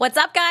What's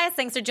up, guys?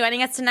 Thanks for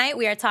joining us tonight.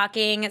 We are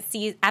talking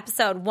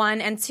episode 1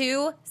 and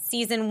 2,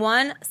 season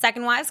 1,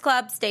 Second Wives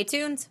Club. Stay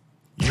tuned.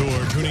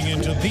 You're tuning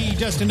into the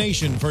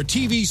destination for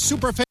TV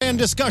superfan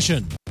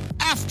discussion,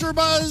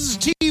 AfterBuzz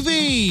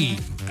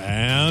TV.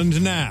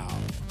 And now,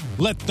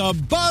 let the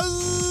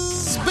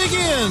buzz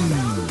begin.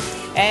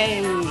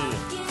 Hey.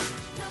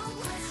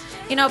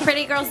 You know,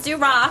 pretty girls do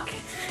rock.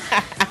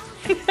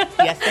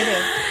 Yes, they do.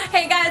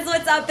 Hey, guys,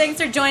 what's up?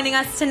 Thanks for joining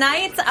us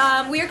tonight.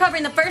 We are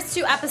covering the first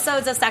 2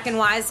 episodes of Second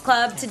Wives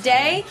Club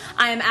today.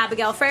 I am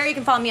Abigail Frere. You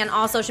can follow me on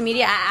all social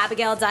media at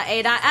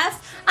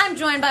abigail.a.f. I'm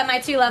joined by my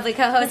 2 lovely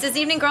co-hosts this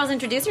evening. Girls,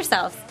 introduce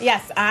yourselves.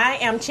 Yes, I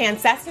am Chan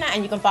Cessna,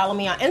 and you can follow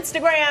me on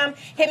Instagram.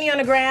 Hit me on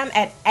the gram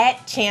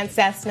at Chan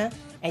Cessna,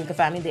 and you can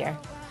find me there.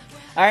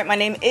 All right, my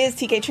name is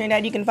TK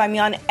Trinidad. You can find me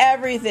on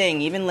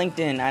everything, even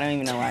LinkedIn. I don't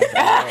even know why I said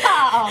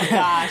that. Oh,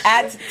 gosh.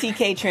 At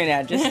TK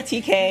Trinidad. Just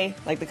TK,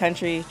 like the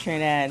country,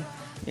 Trinidad.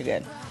 You're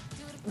good.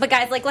 But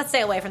guys, let's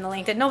stay away from the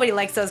LinkedIn. Nobody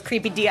likes those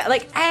creepy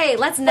DMs. Hey,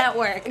 let's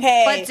network.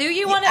 Hey. But do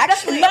you want to...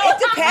 Actually, it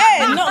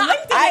depends. No,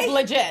 LinkedIn is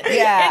legit.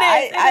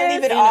 Yeah, It is, I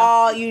leave it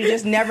all. You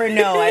just never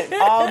know.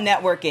 All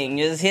networking.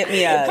 Just hit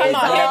me up. Come It's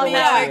on, all hit me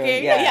up.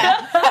 networking.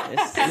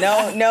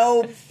 Yeah.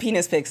 No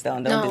penis pics,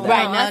 though. Don't do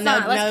that.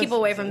 Right, let's keep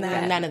away from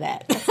that. None of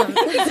that. that's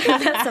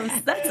some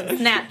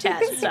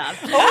Snapchat stuff.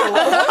 You're telling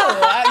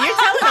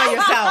on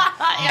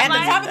yourself. At the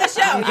top of the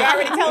show, you're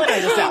already telling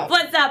on yourself.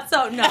 What's up?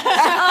 So, no.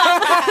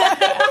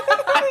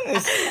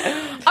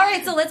 All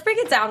right, so let's break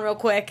it down real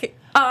quick.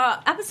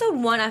 Episode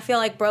 1, I feel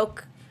like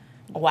broke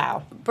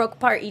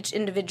apart each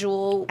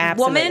individual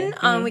Absolutely.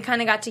 woman. We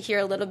kind of got to hear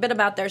a little bit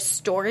about their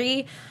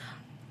story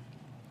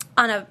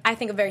on I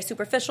think a very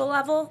superficial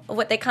level of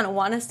what they kind of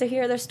want us to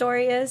hear their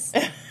story is.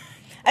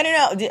 I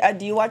don't know.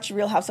 Do you watch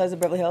Real Housewives of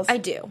Beverly Hills? I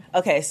do.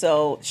 Okay,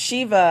 so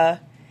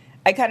Shiva,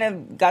 I kind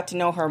of got to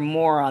know her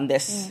more on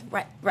this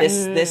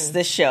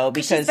this show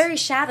because she's very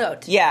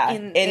shadowed. Yeah,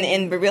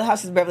 in Real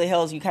Houses of Beverly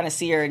Hills, you kind of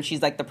see her and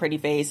she's like the pretty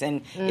face,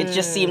 and it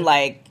just seemed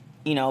like,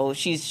 you know,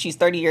 she's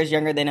 30 years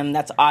younger than him.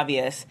 That's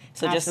obvious.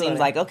 So it just seems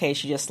like, okay,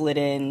 she just slid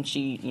in,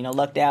 she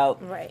lucked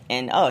out, right?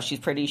 And she's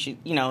pretty. She's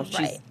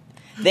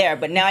there.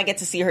 But now I get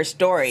to see her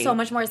story. So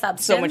much more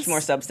substance. So much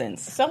more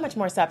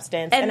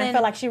substance, and I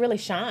feel like she really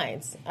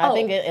shines. I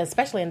think,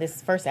 especially in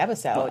this first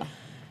episode,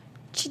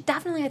 she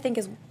definitely, I think,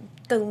 is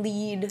the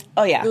lead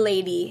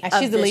lady.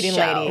 She's the leading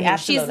lady. Absolutely.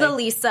 She's the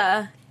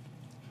Lisa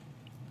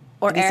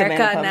or Lisa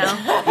Erica Vanderpump.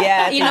 now.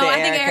 Yeah,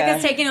 I think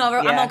Erica's taking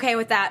over. Yeah. I'm okay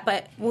with that,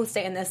 but we'll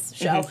stay in this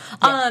show.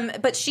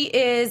 But she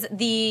is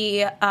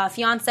the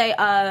fiance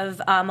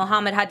of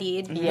Mohammed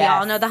Hadid. Yes. We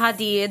all know the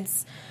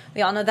Hadids.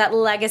 We all know that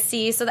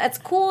legacy. So that's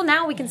cool.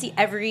 Now we can see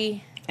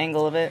every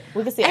angle of it.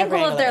 We can see every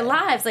angle of their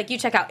lives. Like, you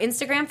check out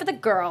Instagram for the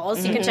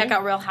girls. You can check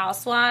out Real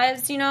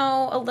Housewives,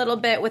 a little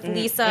bit with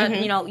Lisa,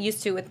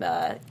 used to with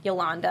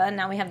Yolanda. And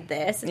now we have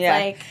this.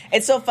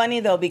 It's so funny,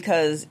 though,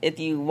 because if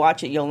you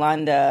watch it,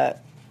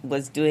 Yolanda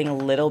was doing a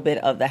little bit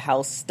of the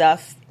house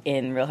stuff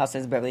in Real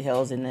Housewives of Beverly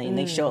Hills. And then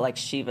they show, like,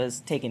 Shiva's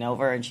taking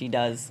over and she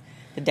does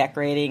the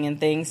decorating and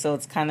things. So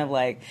it's kind of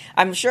like,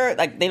 I'm sure,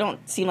 like, they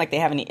don't seem like they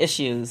have any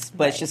issues,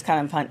 but it's just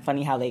kind of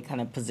funny how they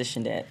kind of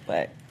positioned it.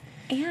 But...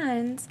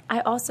 And I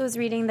also was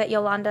reading that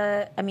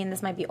Yolanda,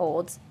 this might be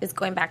old, is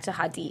going back to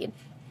Hadid.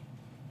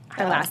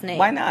 Her last name.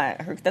 Why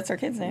not? That's her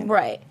kid's name.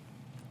 Right.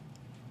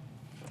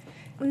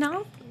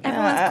 No?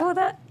 Everyone's cool with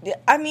that?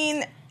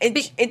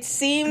 It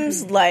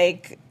seems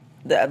like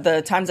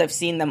the times I've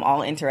seen them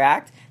all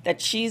interact, that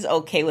she's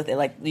okay with it.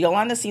 Like,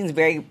 Yolanda seems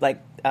very,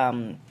 like,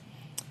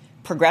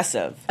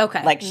 progressive.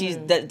 Okay. Like, she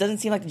doesn't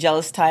seem like the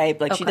jealous type.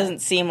 Like, she doesn't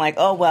seem like,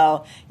 oh,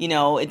 well,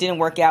 it didn't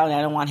work out and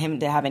I don't want him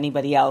to have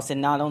anybody else.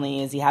 And not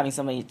only is he having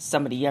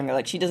somebody younger,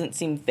 like, she doesn't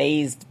seem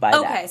fazed by that.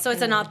 Okay, so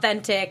it's an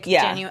authentic,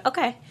 genuine...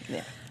 Okay.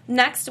 Yeah.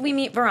 Next, we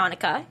meet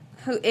Veronica,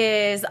 who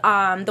is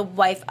the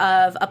wife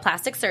of a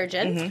plastic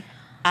surgeon. Mm-hmm.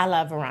 I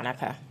love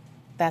Veronica.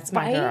 That's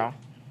my girl.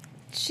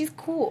 She's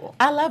cool.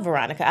 I love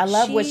Veronica. I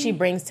love what she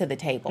brings to the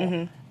table.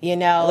 Mm-hmm.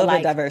 A little bit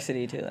of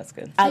diversity, too. That's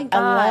good. I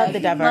love the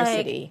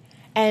diversity.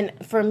 And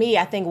for me,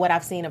 I think what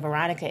I've seen of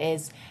Veronica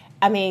is,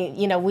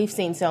 we've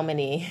seen so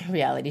many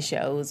reality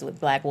shows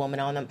with black women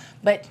on them,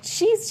 but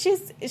she has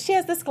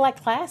this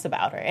like class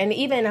about her, and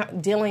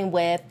even dealing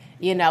with,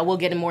 we'll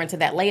get more into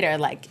that later,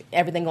 like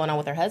everything going on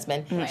with her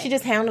husband. Right. She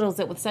just handles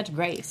it with such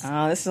grace.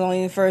 Oh, this is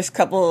only the first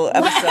couple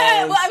episodes.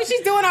 Well,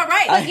 she's doing all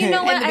right. But you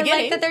know what? I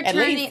like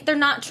that they're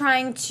not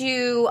trying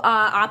to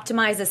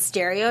optimize a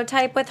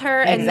stereotype with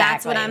her, and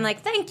that's what I'm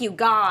like. Thank you,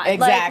 God.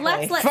 Exactly.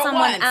 Like, let's let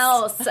someone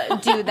else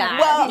do that.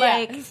 Well,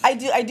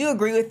 I do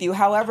agree with you.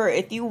 However,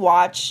 if you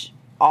watch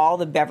all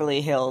the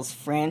Beverly Hills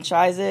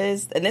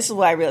franchises, and this is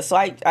what I realized. So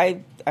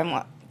I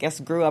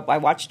grew up. I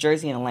watched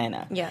Jersey and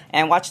Atlanta,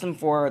 and watched them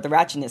for the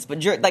ratchetness.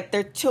 But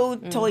they're two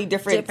totally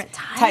different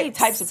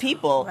types of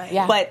people,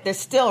 right. But they're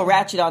still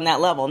ratchet on that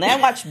level. And then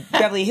I watch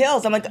Beverly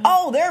Hills. I'm like,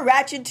 oh, they're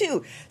ratchet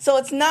too. So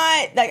it's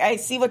not like, I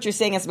see what you're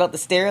saying. It's about the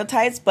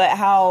stereotypes, but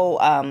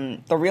how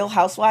the Real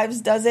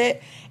Housewives does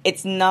it.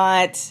 It's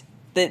not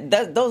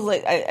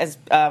those. As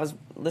I was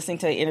listening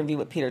to an interview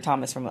with Peter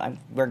Thomas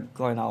we're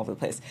going all over the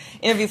place.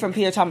 Interview from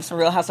Peter Thomas from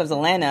Real Housewives of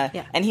Atlanta,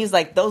 and he's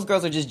like, those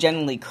girls are just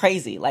genuinely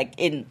crazy. Like,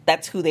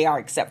 that's who they are,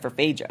 except for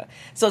Phaedra.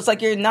 So it's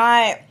like you're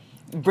not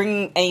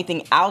bringing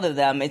anything out of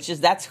them. It's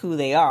just that's who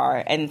they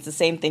are, and it's the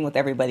same thing with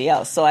everybody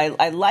else. So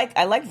I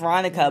like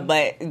Veronica,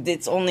 but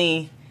it's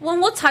only. Well,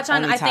 we'll touch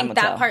on, I think,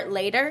 that part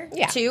later,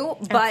 too.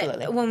 But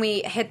absolutely. when we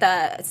hit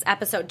the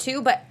episode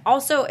 2, but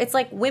also it's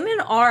like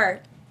women are,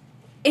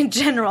 in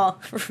general,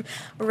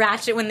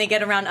 ratchet when they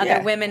get around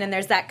other women, and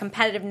there's that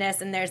competitiveness,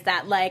 and there's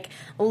that, like,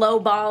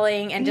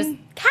 low-balling and just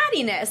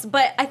cattiness.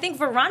 But I think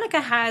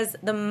Veronica has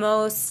the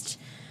most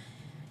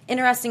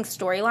interesting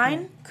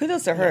storyline.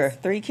 Kudos to her.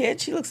 3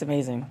 kids. She looks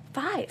amazing.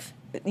 5.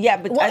 Yeah,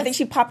 but I think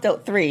she popped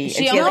out 3.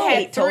 She and she only had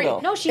had 8 total.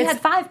 3. No, she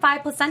had 5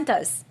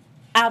 placentas.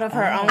 Out of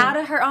her own. Out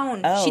of her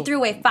own. Oh. She threw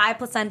away 5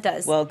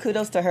 placentas. Well,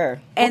 kudos to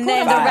her. And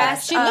then the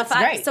rest, she looks 5,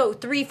 great. so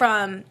 3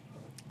 from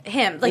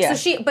him. Like,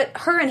 so but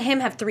her and him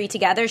have 3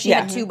 together. She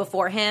had 2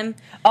 before him.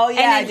 Oh, yeah, and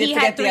then I did he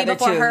forget had the 3 other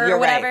before 2. her You're or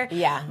whatever. Right.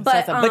 Yeah.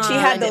 But, But she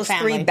had those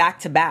family. 3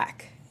 back to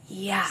back.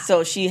 Yeah.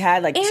 So she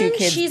had like 2 and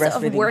kids she's a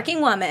breastfeeding. working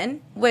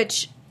woman,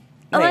 which...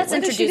 Wait, let's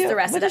what does she introduce do? the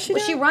rest What of does it. she do?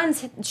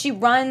 She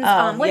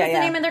runs. What is the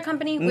name of their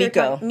company?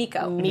 Miko.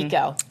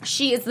 Miko.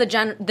 She is the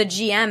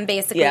GM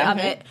basically of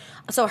it.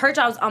 So her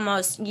job's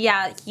almost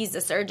he's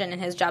a surgeon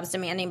and his job's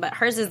demanding, but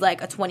hers is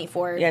like a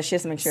 24. Yeah, she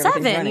has to make sure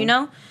everything's 7. running. You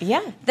know.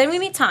 Yeah. Then we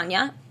meet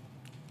Tanya.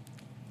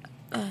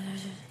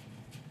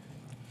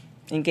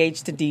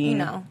 Engaged to Dean. You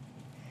know.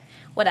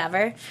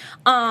 Whatever.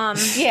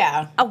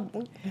 Yeah.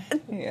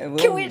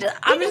 Can we just,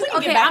 I'm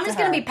just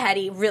going to be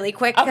petty really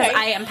quick because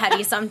I am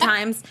petty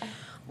sometimes.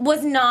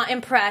 Was not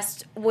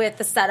impressed with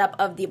the setup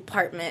of the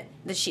apartment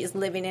that she's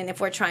living in if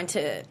we're trying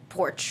to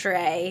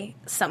portray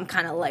some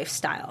kind of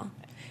lifestyle.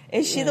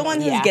 Is she the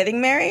one who's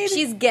getting married?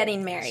 She's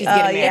getting married.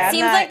 Yeah, it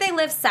seems like they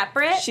live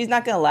separate. She's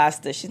not going to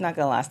last. She's not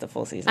going to last the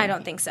full season. I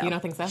don't think so. You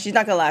don't think so? She's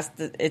not going to last.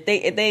 If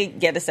they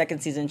get a second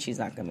season, she's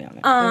not going to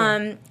be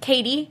on it.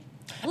 Katie.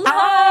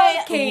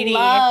 I Katie.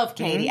 love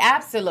Katie.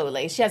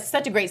 Absolutely. She has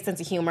such a great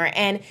sense of humor,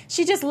 and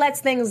she just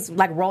lets things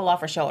like roll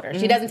off her shoulders.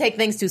 She doesn't take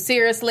things too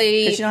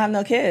seriously. Because she don't have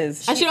no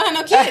kids. And she don't have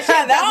no kids. She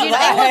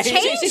It will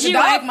change She's a you.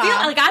 dog I feel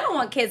mom. like I don't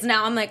want kids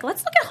now. I'm like,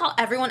 let's look at how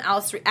everyone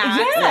else reacts.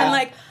 Yeah. And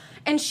like,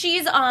 and she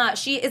is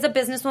a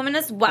businesswoman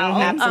as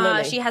well.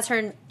 Absolutely. She has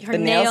her The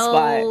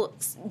nail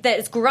that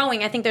is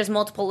growing. I think there's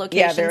multiple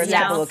locations. Yeah, there are now.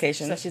 multiple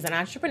locations. So she's an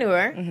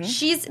entrepreneur.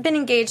 She's been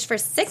engaged for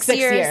 6 6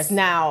 years. years.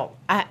 Now,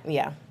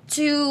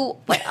 To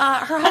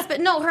her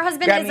husband. No, her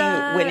husband is a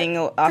Grammy-winning,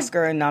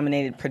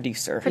 Oscar-nominated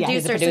producer. Yeah,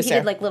 he's a So he producer.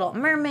 did like Little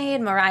Mermaid,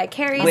 Mariah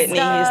Carey Whitney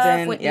stuff,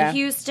 Houston, Whitney yeah.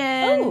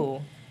 Houston.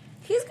 Ooh.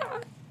 He's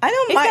got. I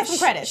don't He's mind. got some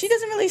credits. She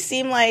doesn't really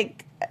seem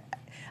like.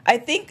 I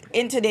think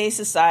in today's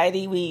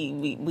society,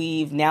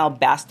 we've now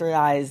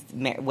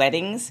bastardized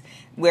weddings,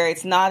 where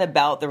it's not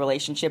about the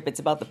relationship;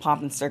 it's about the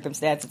pomp and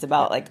circumstance. It's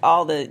about like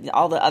all the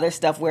other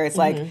stuff. Where it's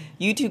like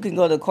you two can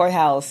go to the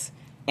courthouse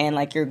and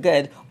like you're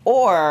good,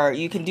 or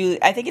you can do.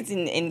 I think it's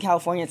in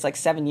California. It's like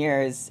 7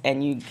 years,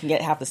 and you can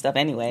get half the stuff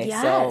anyway.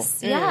 Yes,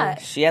 so yeah.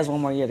 she has 1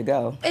 more year to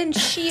go. And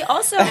she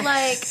also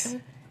like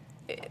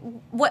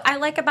what I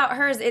like about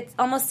her is it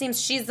almost seems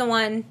she's the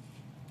one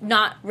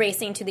not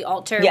racing to the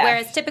altar,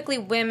 whereas typically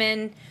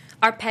women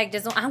are pegged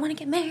as I want to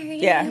get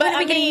married. Yeah, but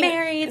I getting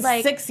married.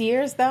 Like 6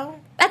 years though.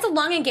 that's a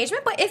long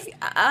engagement. But if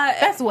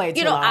That's way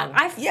too long.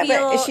 I feel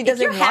but if she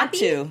doesn't you're want happy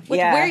to, with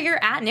where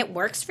you're at and it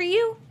works for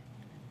you.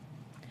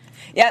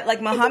 Yeah,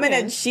 like Muhammad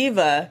and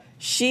Shiva,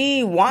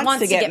 she wants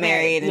to get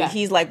married, and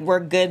he's like, "We're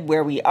good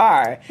where we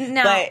are."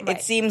 No, but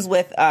it seems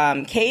with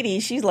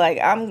Katie, she's like,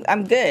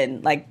 "I'm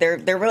good." Like they're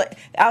really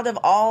out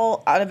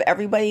of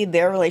everybody,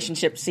 their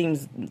relationship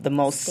seems the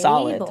most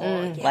solid.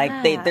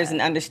 Like there's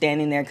an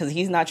understanding there because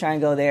he's not trying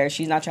to go there,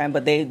 she's not trying,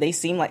 but they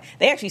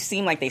actually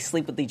seem like they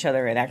sleep with each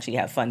other and actually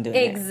have fun doing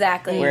it.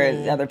 Exactly.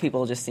 Whereas other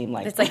people just seem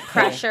like it's like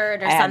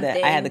pressured or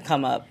something. I had to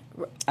come up.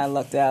 I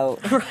lucked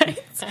out. Right.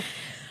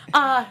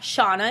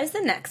 Shauna is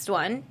the next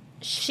one.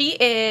 She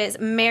is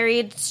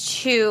married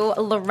to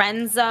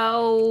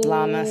Lorenzo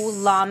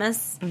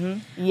Lamas.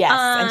 Yes,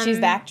 and she's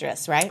the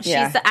actress, right?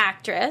 She's the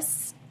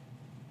actress.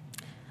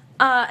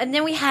 And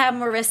then we have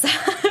Marissa.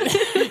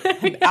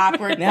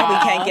 Awkward. Now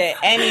we can't get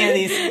any of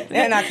these.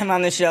 They're not coming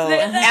on the show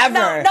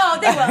ever.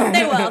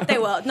 No, they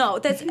will. No,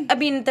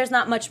 there's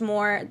not much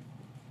more.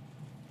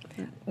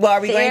 Well,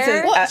 are we going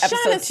to Well,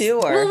 episode 2?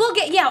 Or? Well, we'll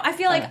get. Yeah, I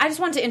feel like I just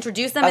want to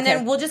introduce them, and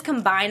then we'll just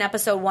combine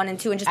episode 1 and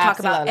 2 and just talk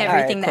about Absolutely.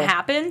 everything All right, that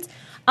happened.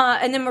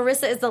 And then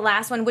Marissa is the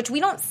last one, which we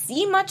don't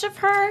see much of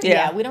her.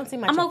 Yeah, we don't see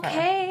much I'm of her.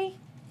 okay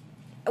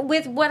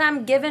with what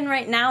I'm given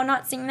right now,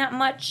 not seeing that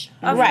much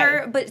of Right.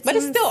 her. But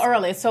it's still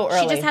early. It's so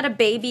early. She just had a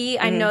baby.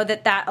 I know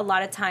that a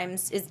lot of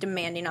times is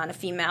demanding on a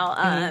female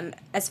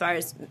as far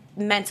as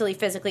mentally,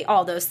 physically,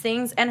 all those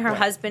things. And her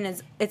husband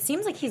is, it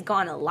seems like he's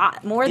gone a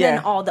lot, more than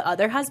all the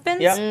other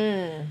husbands.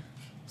 Yep.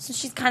 So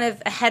she's kind of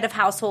a head of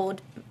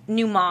household,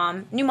 new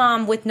mom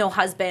with no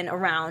husband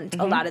around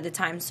a lot of the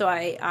time. So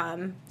I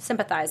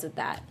sympathize with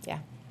that. Yeah.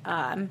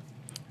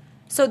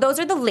 So those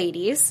are the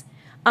ladies.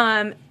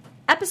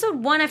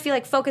 episode 1, I feel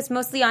like focused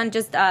mostly on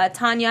just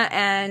Tanya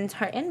and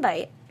her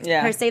invite.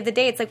 Yeah. Her save the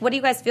dates. Like, what do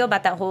you guys feel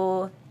about the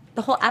whole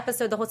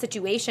episode, the whole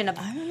situation of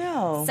I don't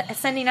know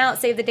sending out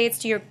save the dates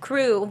to your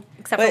crew,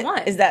 except for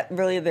one? Is that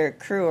really their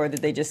crew, or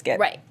did they just get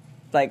right?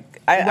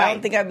 Like, I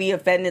don't think I'd be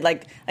offended.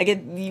 Like if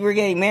you were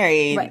getting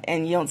married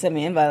and you don't send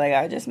me an invite, like,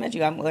 I just met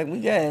you. I'm like,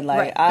 we good.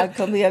 Like, I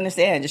completely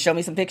understand. Just show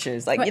me some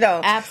pictures. Like, you know.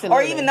 Absolutely.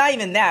 Or even not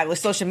even that. With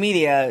social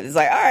media, it's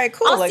like, all right,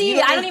 cool. I'll like,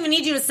 see. I don't even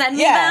need you to send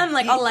me them.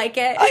 Like, I'll like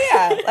it. Oh,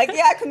 yeah. Like,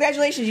 yeah,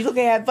 congratulations. You look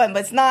like you had fun.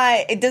 But it's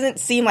not, it doesn't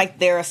seem like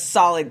they're a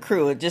solid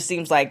crew. It just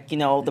seems like, you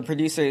know, the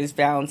producers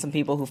found some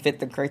people who fit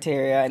the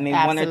criteria and maybe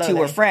one or two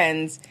were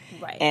friends.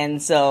 Right.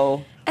 And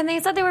so... And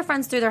they said they were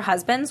friends through their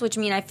husbands, which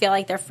mean I feel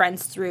like they're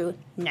friends through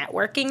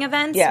networking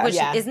events, which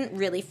isn't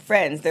really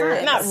friends.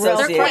 They're not real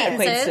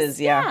acquaintances.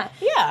 Yeah.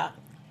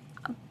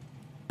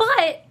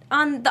 But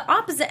on the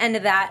opposite end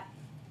of that,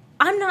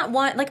 I'm not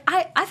one, like,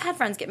 I've had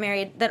friends get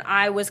married that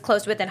I was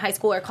close with in high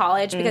school or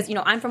college because, you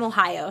know, I'm from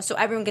Ohio, so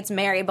everyone gets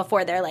married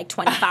before they're, like,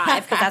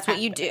 25 because that's what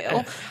you do.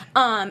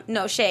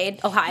 No shade,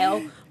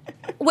 Ohio.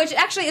 Which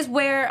actually is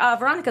where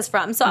Veronica's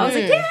from. So I was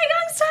like, yeah,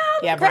 Youngstown.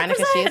 Yeah,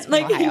 Veronica, she is from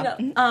Ohio.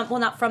 You know, well,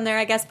 not from there,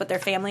 I guess, but their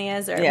family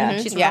is. Or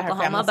she's from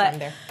Oklahoma.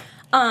 But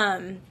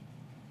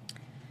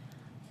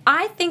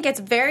I think it's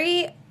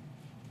very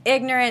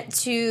ignorant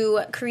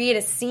to create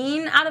a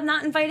scene out of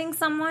not inviting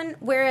someone.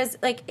 Whereas,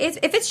 like, if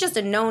it's just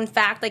a known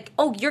fact, like,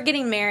 oh, you're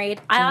getting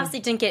married. I obviously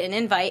didn't get an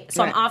invite,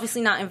 so I'm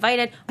obviously not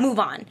invited. Move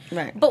on.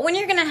 Right. But when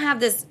you're going to have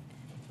this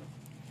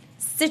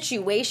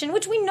situation,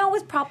 which we know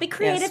was probably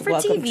created for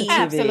TV.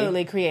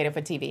 Absolutely created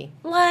for TV.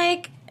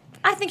 Like,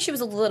 I think she was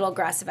a little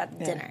aggressive at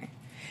the dinner.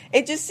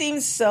 It just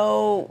seems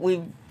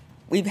so...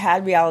 We've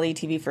had reality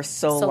TV for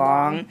so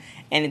long,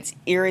 and it's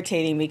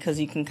irritating because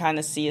you can kind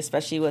of see,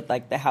 especially with,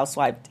 like, the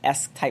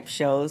Housewives-esque type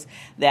shows,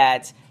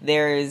 that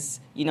there's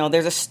a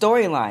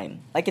storyline.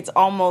 Like, it's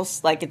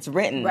almost like it's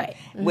written. Right.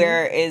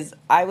 Whereas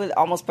I would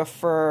almost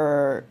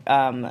prefer...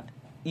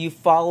 you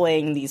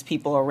following these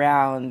people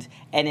around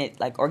and it,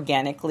 like,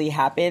 organically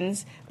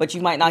happens, but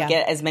you might not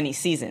get as many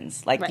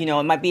seasons. Like, you know,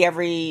 it might be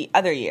every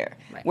other year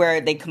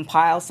where they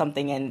compile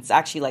something and it's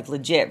actually, like,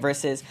 legit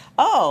versus,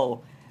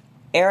 oh,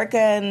 Erica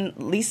and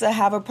Lisa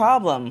have a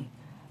problem.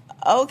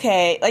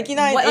 Okay. Like, you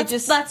know,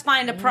 let's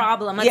find a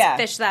problem.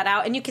 Let's fish that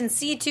out. And you can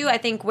see, too, I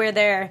think, where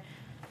their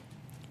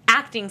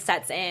acting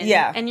sets in.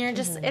 Yeah. And you're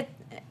just...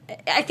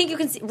 I think you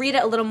can read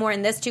it a little more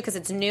in this, too, because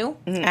it's new.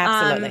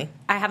 Absolutely.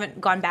 I haven't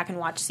gone back and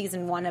watched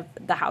season 1 of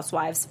The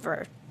Housewives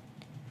for,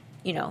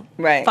 you know,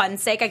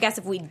 fun's sake. I guess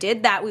if we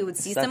did that, we would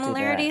see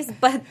similarities.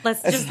 But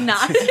let's just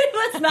not.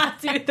 Let's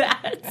not do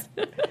that.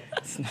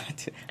 Let's not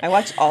do. I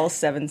watched all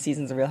 7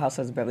 seasons of Real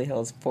Housewives of Beverly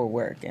Hills for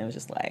work, and it was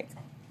just like...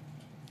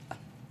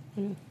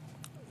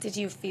 Did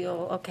you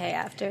feel okay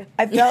after?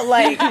 I felt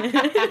like I'm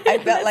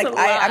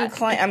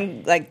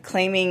like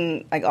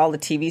claiming, like, all the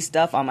TV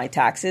stuff on my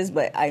taxes,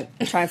 but I'm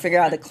trying to figure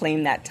out how to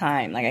claim that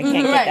time. Like, I can't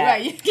get that.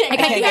 Right. You can't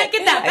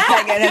get that back. I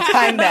can't get that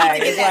time back.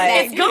 It's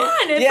like, it's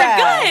gone. It's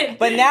for good.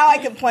 But now I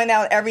can point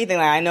out everything.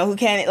 Like, I know who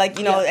can, like,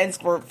 you know, and it's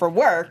for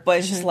work. But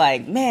it's just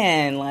like,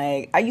 man,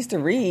 like, I used to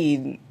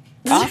read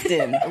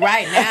often.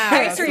 Right now,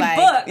 I used to read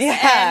books. Yeah,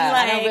 and,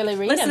 like, I don't really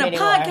read listen them to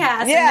anymore.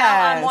 podcasts. Yeah, and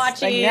now I'm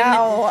watching. Like,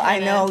 now I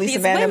know Lisa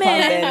these Vanderpump,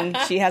 women. and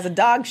she has a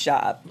dog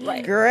shop.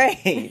 Right.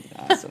 Great,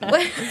 awesome.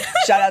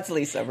 Shout out to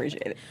Lisa,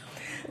 appreciate it.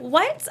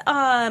 What?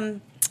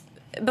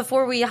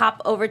 Before we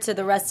hop over to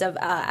the rest of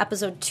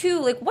episode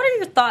 2, like, what are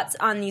your thoughts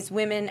on these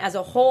women as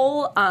a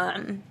whole?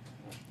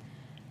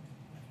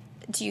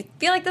 Do you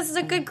feel like this is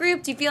a good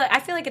group? Do you feel like... I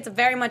feel like it's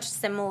very much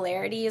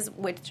similarities,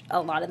 which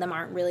a lot of them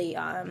aren't really...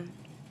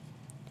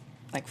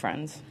 like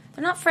friends.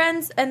 They're not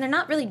friends, and they're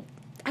not really...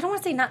 I don't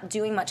want to say not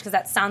doing much, because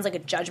that sounds like a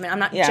judgment. I'm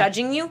not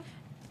judging you.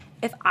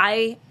 If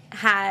I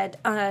had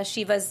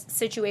Shiva's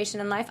situation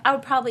in life, I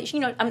would probably... You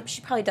know,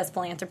 she probably does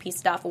philanthropy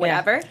stuff or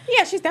whatever.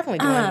 Yeah, she's definitely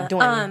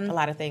doing a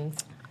lot of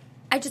things.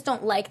 I just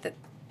don't like that...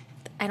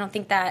 I don't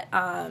think that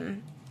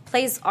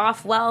plays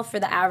off well for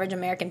the average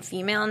American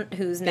female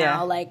who's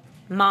now, like,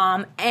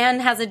 mom and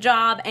has a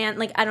job, and,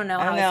 like, I don't know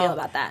how I feel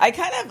about that. I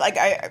kind of, like...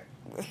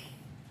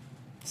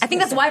 I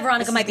think that's why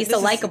Veronica might be so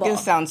likable.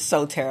 This sounds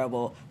so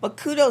terrible, but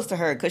kudos to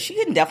her because she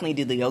can definitely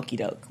do the okie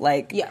doke.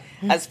 Like,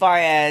 as far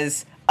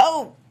as,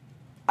 oh,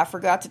 I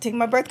forgot to take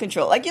my birth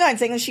control. Like, you know what I'm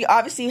saying? She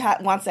obviously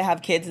wants to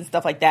have kids and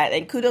stuff like that.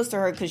 And kudos to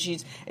her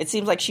because it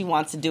seems like she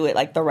wants to do it,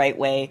 like, the right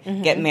way,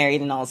 get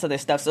married and all this other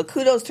stuff. So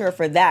kudos to her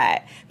for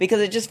that because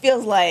it just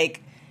feels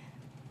like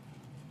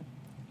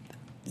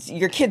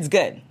your kid's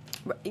good.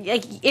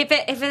 Like,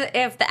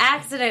 if the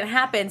accident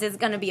happens, it's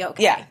going to be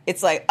okay. Yeah.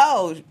 It's like,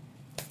 oh,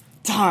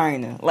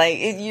 darn.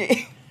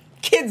 Like,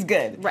 kid's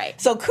good. Right.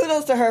 So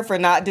kudos to her for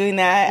not doing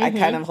that. I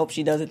kind of hope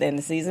she does at the end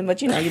of the season,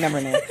 but, you know, you never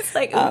know. It's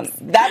like,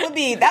 that would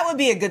be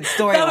a good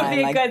storyline. That would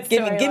be a good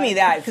storyline. Give me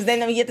that. Because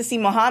then we get to see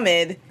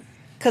Muhammad.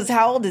 Because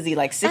how old is he?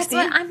 Like 60?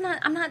 I'm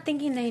not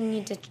thinking they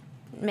need to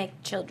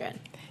make children.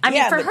 I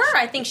mean, for her,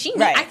 I think she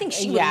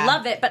would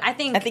love it, but I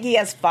think he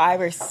has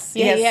 5 or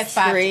he has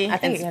 3. I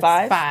think it's it's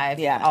 5. 5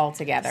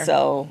 altogether.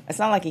 So it's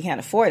not like he can't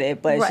afford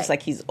it, but it's just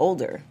like he's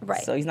older.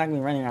 Right. So he's not going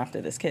to be running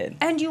after this kid.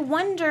 And you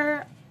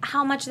wonder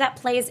how much that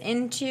plays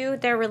into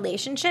their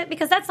relationship,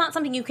 because that's not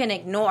something you can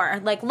ignore.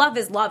 Like, love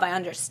is love. I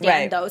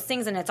understand those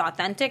things, and it's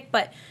authentic,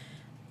 but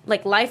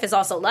like, life is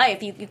also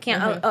life. You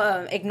can't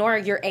ignore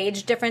your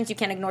age difference. You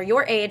can't ignore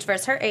your age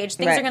versus her age.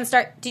 Things are going to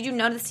start. Did you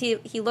notice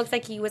he looked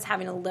like he was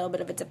having a little bit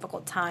of a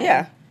difficult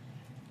time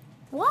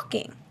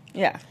walking?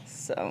 Yeah.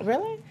 So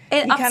really?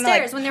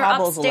 Upstairs, when they were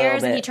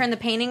upstairs and he turned the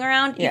painting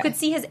around, you could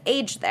see his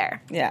age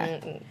there. Yeah.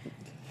 Mm-mm.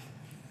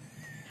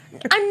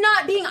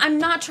 I'm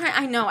not trying.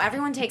 I know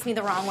everyone takes me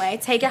the wrong way.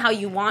 Take it how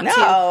you want to.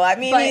 No, I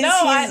mean, he's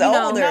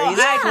older.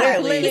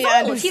 He's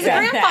old. He's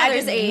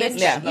grandfather's age,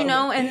 you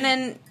know, and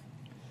then.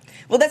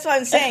 Well, that's what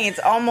I'm saying. It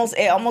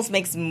almost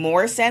makes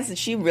more sense that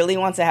she really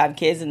wants to have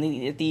kids, and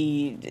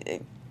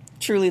the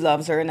truly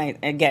loves her. And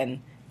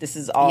again, this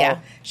is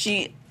all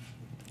she.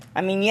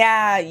 I mean,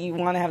 you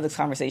want to have this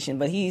conversation,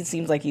 but he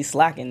seems like he's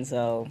slacking.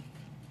 So,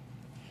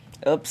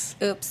 oops.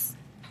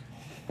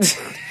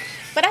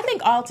 But I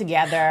think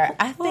altogether,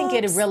 I think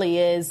it really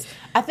is.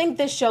 I think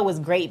this show is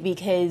great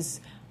because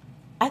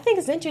I think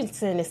it's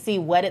interesting to see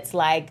what it's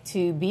like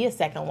to be a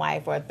second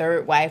wife or a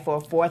third wife or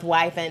a fourth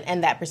wife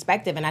and that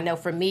perspective. And I know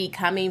for me,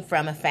 coming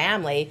from a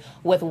family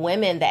with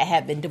women that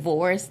have been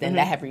divorced and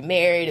that have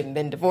remarried and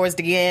been divorced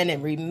again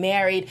and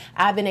remarried,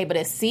 I've been able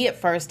to see it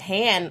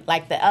firsthand,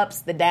 like the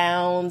ups, the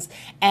downs.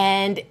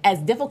 And as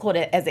difficult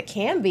as it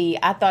can be,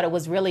 I thought it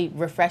was really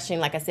refreshing,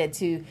 like I said,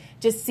 to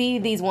just see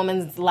these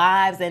women's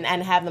lives and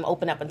have them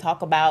open up and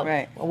talk about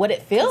what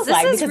it feels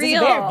like. Because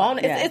real.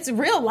 It's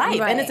real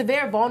life. And it's a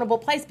very vulnerable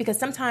place because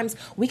sometimes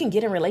we can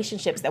get in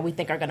relationships that we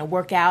think are going to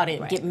work out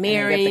and get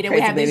married and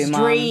we have this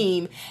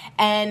dream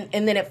and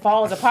then it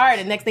falls apart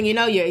and next thing you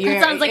know you're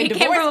it sounds like it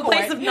came from a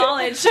place of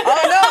knowledge.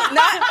 Oh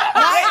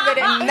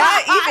no,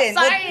 not even.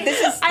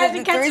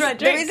 Sorry.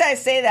 The reason I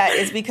say that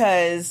is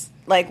because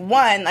like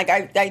one, like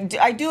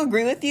I do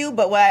agree with you,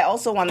 but what I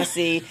also want to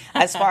see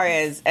as far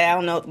as, and I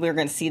don't know if we're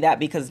going to see that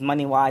because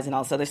money wise and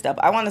all this other stuff,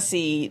 I want to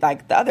see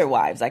like the other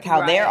wives, like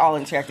how they're all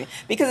interacting,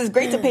 because it's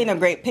great to paint a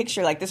great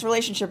picture. Like this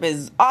relationship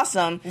is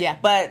awesome,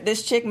 but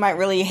this chick might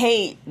really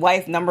hate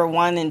wife number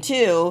 1 and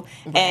 2,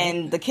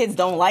 and the kids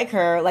don't like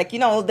her. Like, you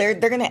know, they're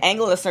going to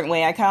angle it a certain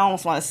way. I kind of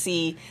almost want to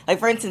see, like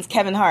for instance,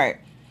 Kevin Hart.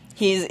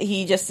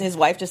 His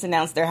wife just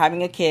announced they're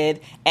having a kid,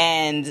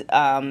 and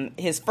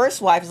his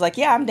first wife is like,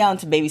 yeah, I'm down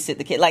to babysit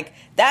the kid. Like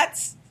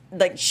that's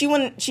like she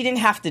didn't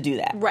have to do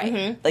that,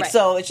 right?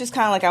 So it's just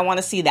kind of like I want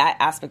to see that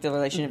aspect of the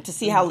relationship to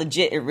see how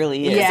legit it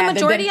really is. Yeah, the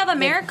majority of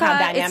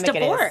America is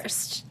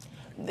divorced.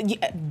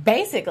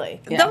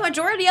 Basically, the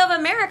majority of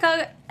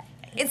America.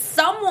 It's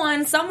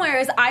someone somewhere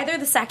is either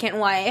the second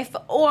wife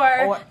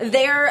or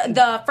they're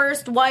the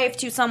first wife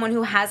to someone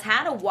who has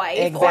had a wife.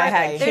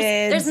 Exactly.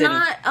 There's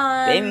not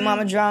baby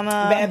mama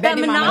drama. The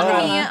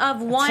monogamy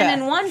of one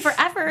and one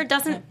forever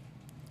doesn't.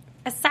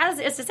 As sad as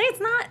it is to say, it's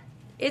not.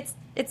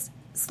 It's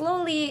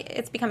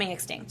slowly becoming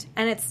extinct,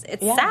 and it's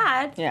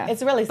sad. Yeah,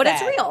 it's really sad. But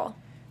it's real.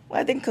 Well,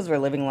 I think because we're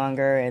living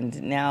longer,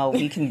 and now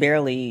we can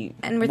barely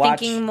and we're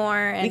thinking more.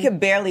 And we can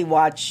barely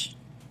watch.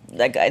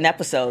 Like an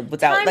episode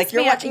without like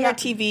you're watching your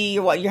TV,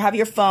 you have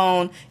your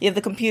phone, you have the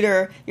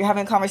computer, you're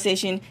having a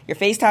conversation, you're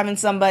FaceTiming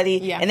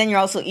somebody, and then you're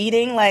also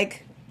eating.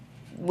 Like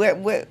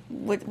we're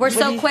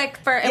so quick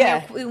for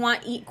we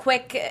want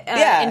quick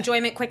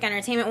enjoyment, quick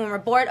entertainment when we're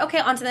bored. Okay,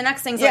 on to the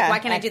next thing. So like, why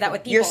can't I do that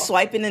with people? You're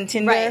swiping in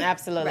Tinder, right?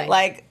 Absolutely.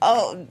 Like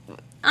I'm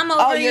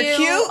over you. You're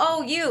cute.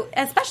 Oh, you,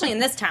 especially in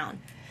this town.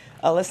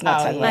 Oh, let's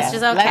not talk about that's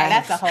just okay.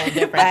 That's a whole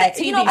different.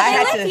 They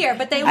live here,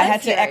 but they live here. I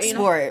had to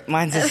export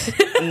mine to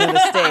another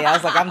state. I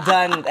was like, I'm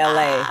done,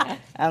 LA.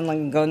 I'm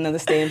like, go to another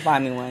state and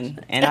find me one,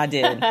 and I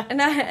did.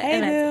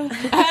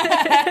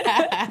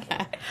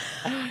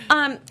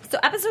 So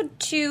episode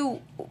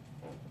 2,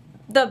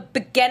 the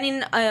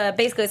beginning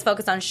basically is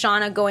focused on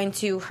Shauna going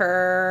to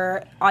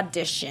her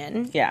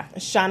audition. Yeah,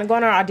 Shauna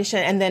going to her audition,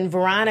 and then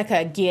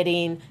Veronica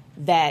getting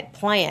that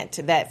plant,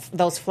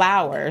 those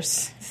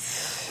flowers.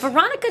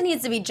 Veronica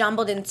needs to be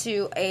jumbled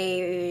into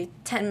a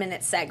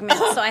 10-minute segment,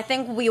 so I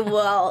think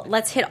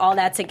let's hit all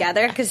that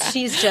together because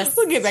she's just,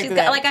 we'll get back to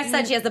that. Like I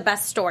said, she has the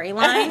best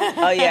storyline.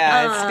 Oh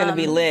yeah, it's going to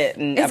be lit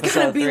in episode 3. It's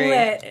going to be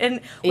lit,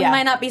 and we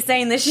might not be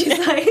saying this. She's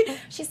like,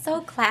 she's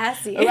so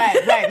classy. Right.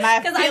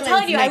 Because I'm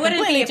telling you, I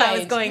wouldn't be if I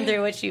was going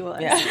through what she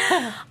was.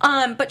 Yeah.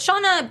 But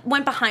Shauna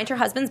went behind her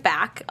husband's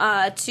back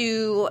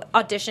to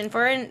audition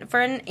for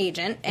an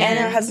agent. And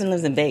her husband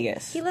lives in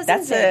Vegas. He lives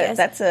in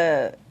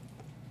Vegas.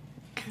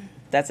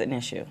 That's an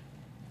issue.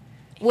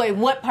 Wait,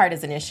 what part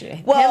is an issue?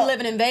 Well, him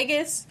living in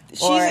Vegas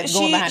or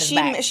going behind his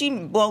back?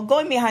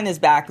 Going behind his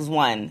back is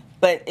one.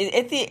 But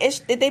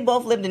if they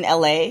both lived in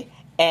L.A.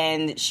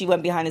 and she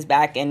went behind his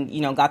back and,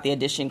 got the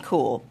audition,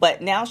 cool.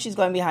 But now she's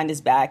going behind his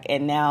back,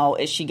 and now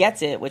if she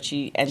gets it, which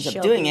she ends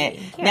up doing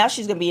it, now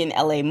she's going to be in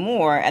L.A.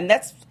 more, and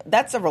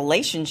that's a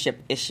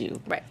relationship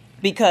issue. Right.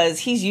 because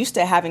he's used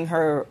to having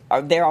her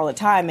there all the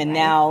time, and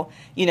now,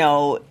 you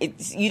know,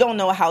 you don't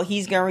know how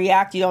he's going to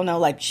react. You don't know,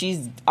 like,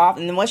 she's off,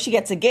 and then once she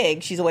gets a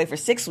gig, she's away for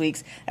 6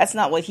 weeks. That's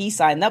not what he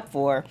signed up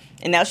for,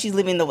 and now she's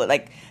leaving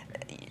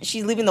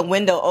the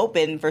window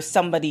open for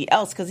somebody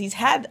else, because he's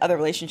had other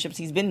relationships.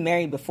 He's been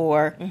married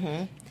before.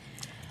 Mm-hmm.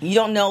 You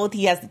don't know if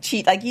he has to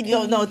cheat. Like, you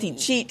don't know if he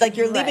cheats. Like,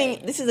 you're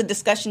leaving. This is a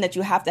discussion that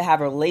you have to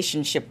have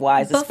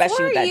relationship-wise,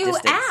 especially with that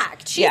distance. Before you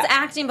act. She's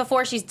acting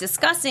before she's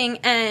discussing,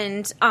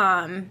 and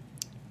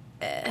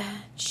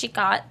she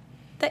got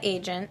the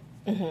agent.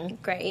 Mm-hmm.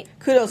 Great.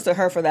 Kudos to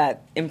her for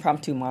that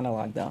impromptu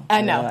monologue, though.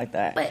 I know. Like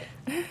that.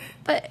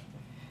 But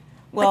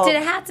did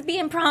it have to be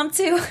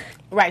impromptu?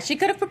 Right, she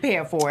could have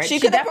prepared for it. She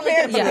definitely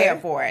could have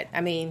prepared for it. I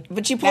mean,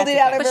 but she pulled it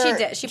out of her. But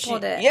she did. She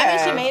pulled it. Yeah, I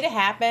mean, she made it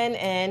happen,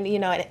 and you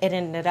know, it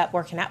ended up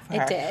working out for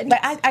her. It did. But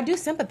I do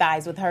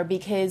sympathize with her,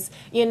 because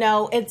you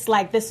know, it's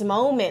like this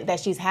moment that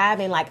she's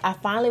having. Like, I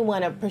finally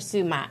want to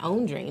pursue my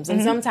own dreams,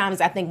 and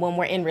sometimes I think when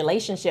we're in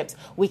relationships,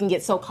 we can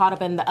get so caught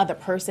up in the other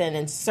person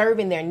and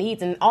serving their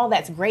needs, and all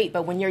that's great.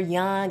 But when you're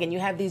young and you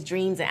have these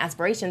dreams and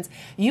aspirations,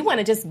 you want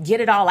to just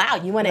get it all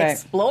out. You want to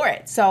explore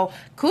it. So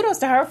kudos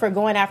to her for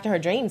going after her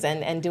dreams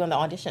and doing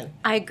the audition.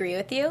 I agree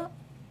with you.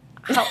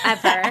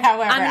 However,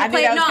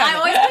 I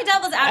always play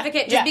devil's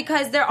advocate just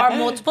because there are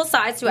multiple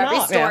sides to every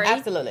story. Yeah,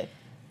 absolutely.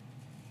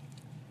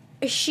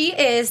 She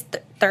is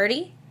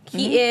 30.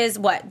 He is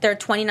what? They're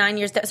 29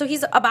 years. So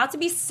he's about to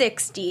be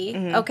 60.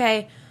 Mm-hmm.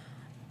 Okay.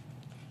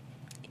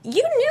 You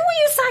knew what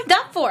you signed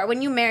up for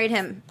when you married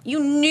him. You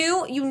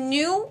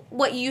knew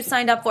what you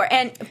signed up for.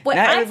 And what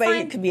not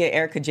everybody could be an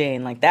Erica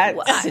Jane. Like, that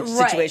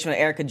situation with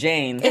Erica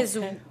Jane is.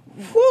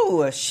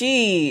 Whew,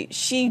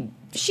 she's a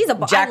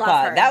jackpot. I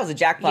love her. That was a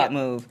jackpot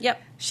move. Yep.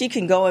 She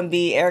can go and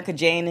be Erica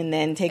Jane and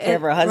then take care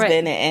of her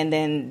husband and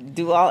then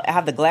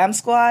have the glam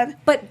squad.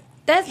 But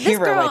this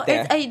girl,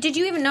 right did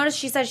you even notice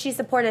she said she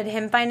supported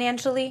him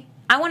financially?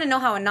 I want to know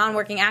how a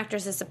non-working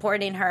actress is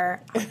supporting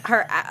her.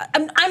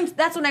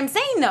 That's what I'm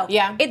saying, though.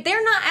 Yeah.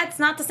 It's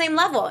not the same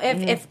level.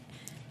 If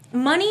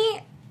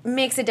money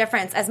makes a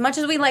difference, as much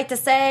as we like to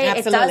say,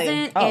 absolutely.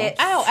 It doesn't. It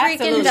freaking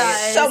absolutely.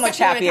 does. So much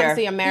happier. When it comes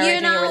to your marriage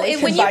and your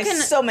relationship. When you can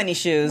so many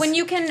shoes. When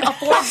you can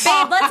afford,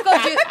 babe, let's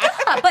go do.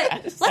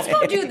 But let's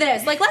go do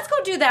this. Like, let's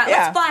go do that. Yeah.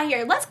 Let's fly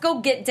here. Let's go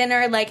get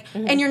dinner. Like,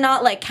 and you're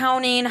not like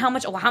counting how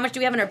much do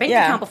we have in our bank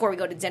account before we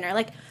go to dinner.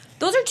 Like,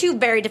 those are two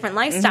very different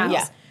lifestyles.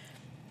 Yeah.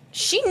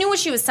 She knew what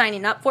she was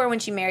signing up for when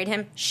she married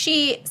him.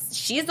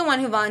 She's the one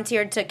who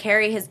volunteered to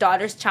carry his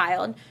daughter's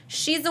child.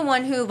 She's the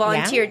one who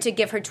volunteered to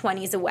give her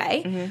 20s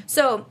away. Mm-hmm.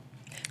 So.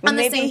 Well,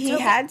 maybe he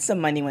had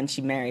some money when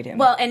she married him.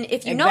 Well, and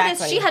if you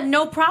notice, she had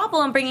no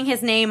problem bringing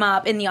his name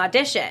up in the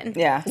audition.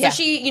 Yeah. So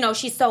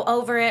she's so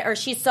over it, or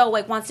she's so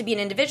wants to be an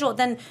individual.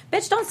 Then,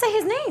 bitch, don't say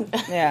his name.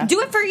 Yeah. Do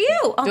it for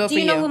you. Do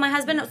you know who my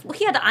husband is? Well,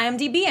 he had to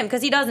IMDb him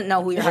because he doesn't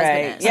know who your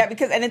husband is. Yeah,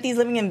 and if he's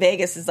living in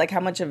Vegas, it's like how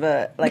much of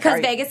a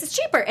because Vegas is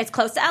cheaper. It's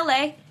close to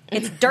LA.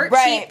 It's dirt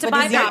cheap to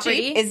buy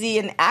property. Is he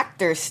an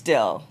actor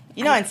still?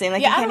 You know what I'm saying?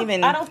 Like, I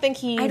don't think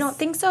I don't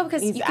think so,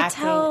 because you could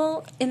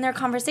tell in their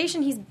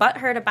conversation he's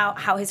butthurt about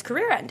how his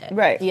career ended.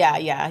 Right.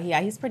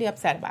 Yeah. He's pretty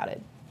upset about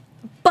it.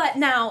 But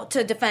now,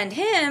 to defend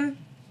him,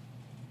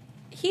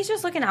 he's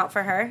just looking out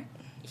for her.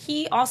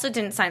 He also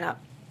didn't sign up.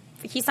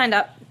 He signed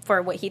up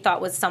for what he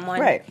thought was someone.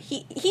 Right.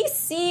 He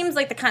seems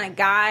like the kind of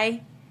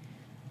guy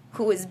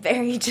who is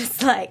very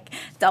just like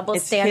double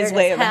standard his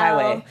way as of the hell.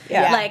 highway.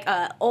 Yeah. Like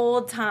a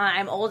old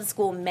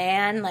school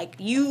man. Like,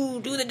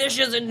 you do the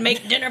dishes and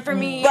make dinner for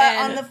me. But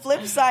on the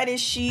flip side is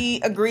she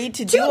agreed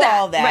to do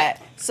all that.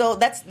 Right. So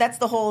that's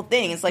the whole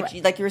thing. It's like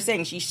like you were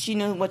saying, she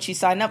knew what she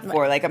signed up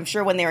for. Like, I'm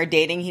sure when they were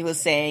dating, he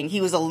was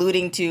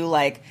alluding to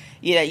like,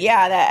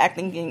 that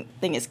acting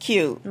thing is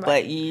cute,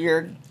 but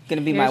you're going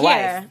to be my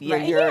wife. You're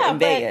in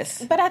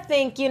Vegas. But I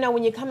think,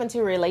 when you come into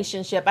a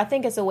relationship, I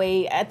think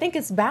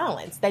it's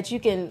balance, that you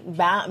can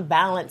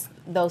balance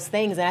those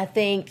things. And I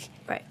think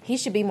he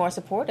should be more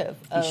supportive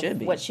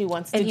of what she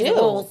wants to do.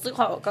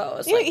 How it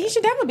goes. He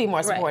should definitely be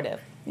more supportive.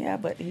 Yeah,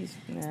 but he's...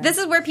 This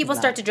is where people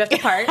start to drift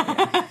apart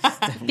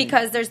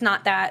because there's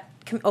not that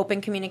open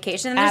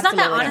communication. And there's not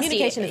that honesty.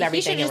 Communication is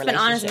everything. He should have just been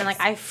honest and been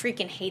like, I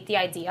freaking hate the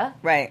idea.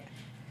 Right.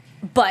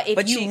 But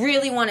if you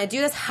really want to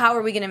do this, how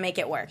are we going to make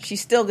it work? She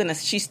still would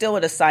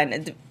have signed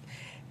it.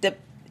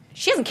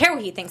 She doesn't care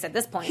what he thinks at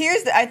this point.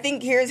 I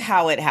think here's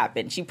how it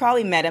happened. She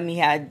probably met him. He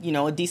had,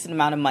 a decent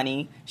amount of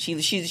money.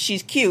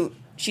 She's cute.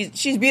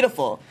 She's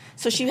beautiful.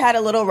 So she had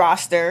a little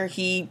roster.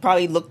 He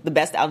probably looked the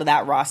best out of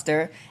that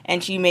roster.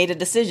 And she made a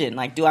decision.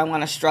 Like, do I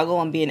want to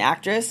struggle and be an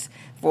actress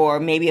for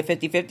maybe a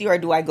 50-50? Or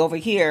do I go over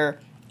here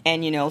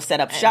and, set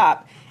up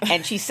shop?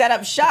 And she set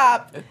up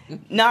shop,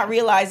 not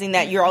realizing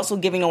that you're also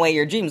giving away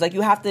your dreams. Like,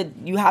 you have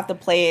to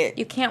play it.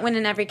 You can't win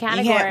in every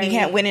category. You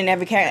can't win in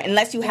every category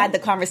unless you had the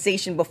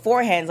conversation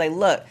beforehand. It's like,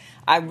 look,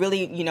 I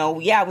really,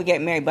 we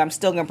get married, but I'm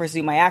still going to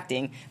pursue my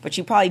acting. But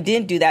she probably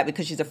didn't do that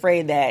because she's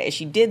afraid that if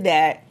she did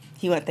that,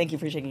 he went, thank you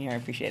for shaking your hair.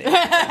 I appreciate it.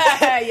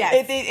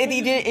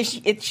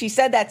 Yes. If she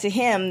said that to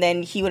him,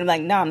 then he would have been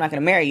like, no, I'm not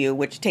going to marry you,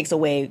 which takes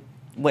away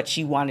what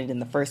she wanted in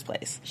the first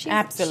place.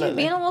 Absolutely. She's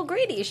being a little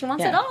greedy. She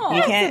wants it all.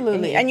 You can't,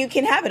 Absolutely. and you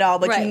can have it all,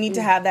 but you need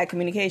to have that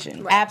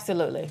communication. Right.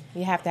 Absolutely.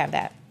 You have to have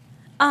that.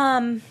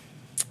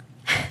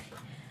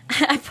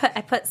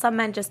 I put some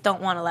men just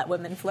don't want to let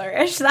women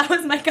flourish. That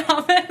was my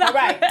comment.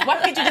 Right. Why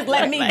can't you just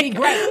let me be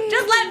great?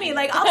 Just let me.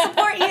 Like, I'll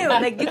support you.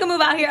 Like, you can move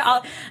out here.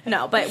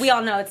 No, but we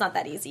all know it's not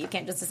that easy. You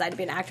can't just decide to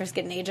be an actress,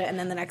 get an agent, and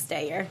then the next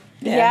day you're...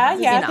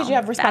 Yeah, because you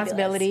have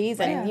responsibilities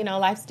and,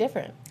 life's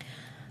different.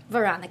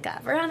 Veronica.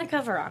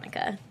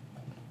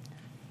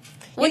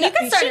 Well, you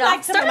can start it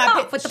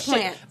off with the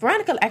plant.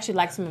 Veronica actually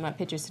liked some of my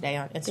pictures today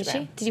on Instagram. Did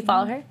she? Did you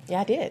follow her?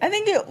 Yeah, I did. I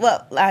think,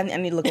 I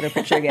need to look at her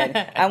picture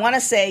again. I want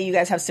to say you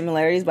guys have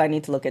similarities, but I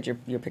need to look at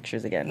your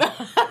pictures again.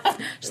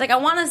 She's like, I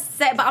want to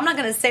say, but I'm not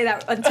going to say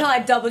that until I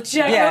double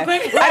check real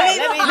quick.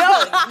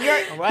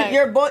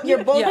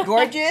 You're both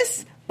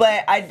gorgeous.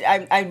 But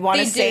I want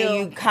to say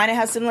you kind of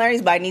have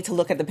similarities, but I need to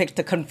look at the picture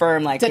to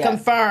confirm.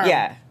 Confirm.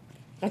 Yeah.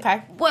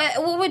 Okay.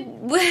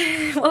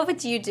 What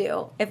would you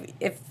do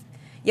if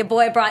your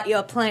boy brought you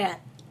a plant?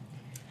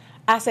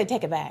 I say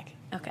take it back.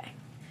 Okay.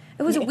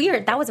 It was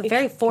weird. That was a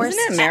very forced...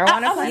 Isn't it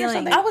marijuana plant or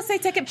something? I would say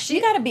take it...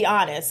 You got to be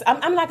honest.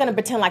 I'm not going to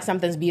pretend like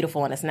something's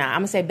beautiful and it's not. I'm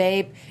going to say,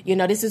 babe,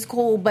 this is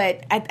cool,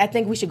 but I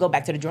think we should go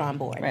back to the drawing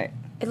board. Right.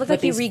 It looked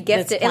like you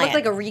regifted. It looked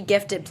like a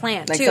regifted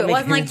plant, too. It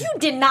wasn't like you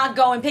did not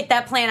go and pick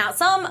that plant out.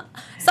 Some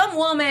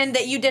woman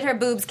that you did her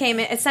boobs came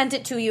in and sent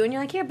it to you, and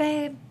you're like, here,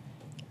 babe.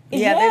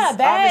 Yeah,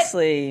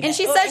 obviously. And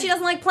she says she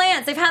doesn't like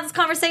plants. They've had this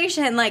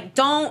conversation. Like,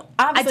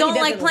 I don't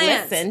like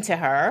plants. Listen to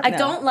her. I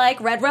don't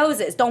like red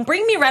roses. Don't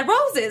bring me red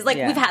roses. Like,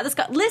 we've had this.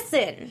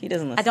 Listen. He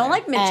doesn't listen. I don't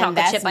like mint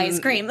chocolate chip ice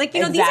cream. Like,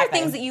 these are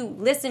things that you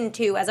listen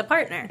to as a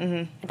partner.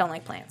 Mm-hmm. I don't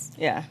like plants.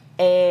 Yeah.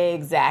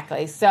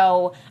 Exactly.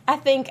 So I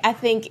think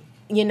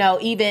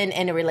even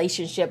in a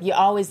relationship, you're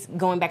always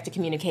going back to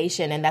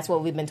communication, and that's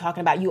what we've been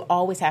talking about. You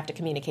always have to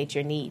communicate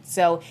your needs.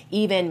 So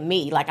even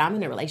me, like I'm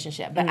in a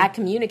relationship, but I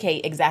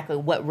communicate exactly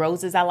what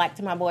roses I like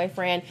to my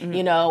boyfriend,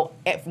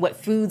 what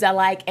foods I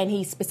like, and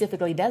he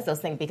specifically does those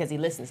things because he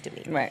listens to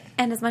me. Right.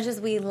 And as much as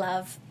we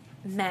love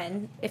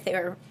men, if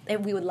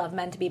we would love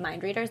men to be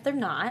mind readers, they're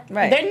not.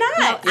 Right. They're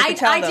not. No, I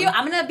do.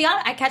 I'm going to be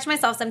honest. I catch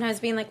myself sometimes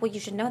being like, well, you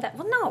should know that.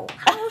 Well, no.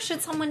 How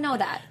should someone know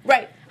that?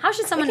 Right. How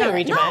should someone know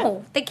that?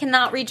 No, they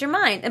cannot read your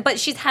mind. But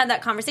she's had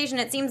that conversation.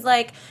 It seems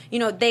like,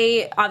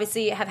 they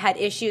obviously have had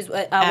issues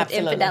with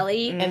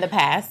infidelity. In the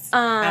past.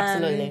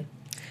 Absolutely.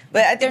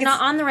 But I think they're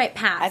not on the right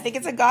path. I think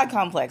it's a God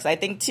complex. I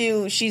think,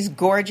 too, she's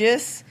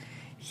gorgeous.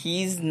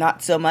 He's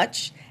not so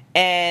much.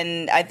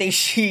 And I think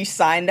she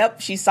signed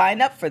up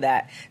for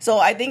that. So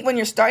I think when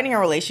you're starting a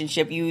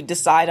relationship, you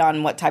decide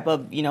on what type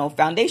of,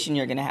 foundation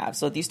you're going to have.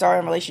 So if you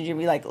start a relationship,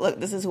 you're like, look,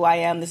 this is who I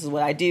am. This is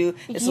what I do.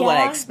 This is what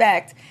I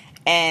expect.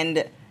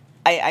 And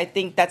I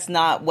think that's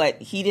not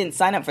what he didn't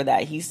sign up for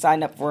that. He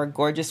signed up for a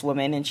gorgeous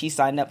woman, and she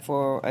signed up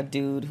for a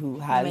dude who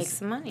makes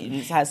some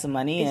money. Has some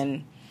money,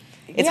 and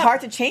it's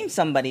hard to change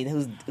somebody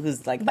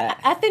who's like that.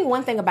 I think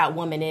one thing about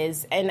women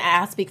is, and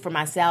I speak for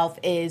myself,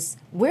 is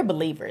we're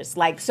believers.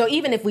 Like, so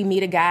even if we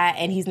meet a guy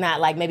and he's not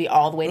like maybe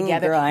all the way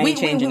together, girl, I ain't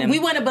changing him. We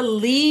want to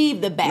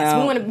believe the best. No.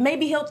 We want to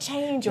maybe he'll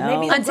change or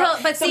maybe he'll grow.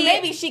 But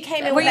maybe she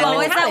came in were with you that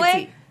always mentality. that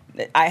way?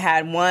 I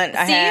had one.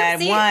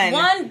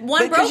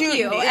 One broke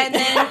you, and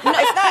then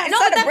it's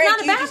not a break.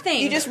 Not a bad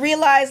thing. You just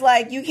realize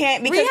you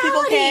can't because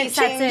people can't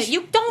change.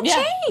 You don't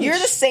change. You're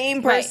the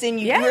same person.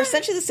 Right. You're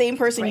essentially the same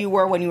person you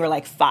were when you were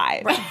like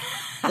 5. Right.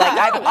 Like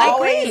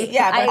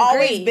I've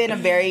always been a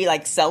very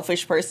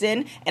selfish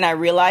person, and I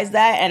realize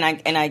that,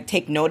 and I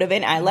take note of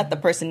it, and I let the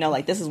person know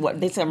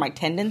these are my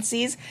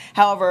tendencies.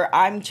 However,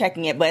 I'm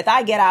checking it, but if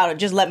I get out,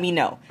 just let me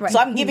know. Right. So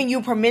I'm giving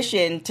you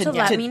permission to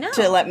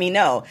let me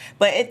know.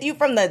 But if you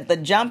from the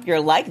jump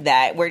you're like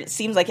that, where it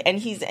seems like,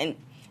 and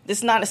this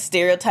is not a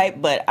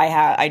stereotype, but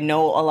I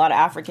know a lot of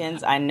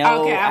Africans. I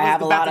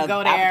have a lot of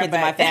Africans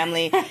in my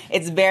family.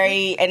 It's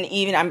very, and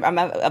even I'm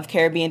of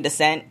Caribbean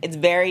descent. It's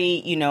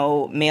very,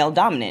 male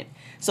dominant.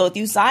 So if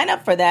you sign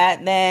up for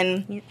that,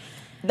 then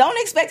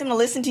don't expect him to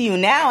listen to you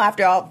now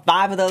after all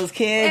 5 of those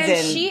kids.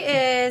 And she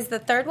is the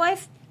third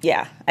wife?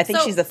 Yeah, I think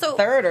she's the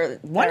third or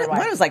one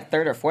was like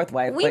third or fourth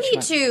wife. We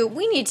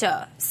need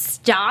to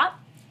stop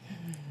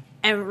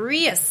and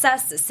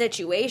reassess the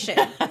situation.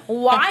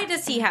 Why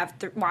does he have?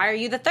 Why are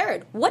you the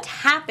third? What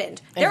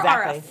happened? There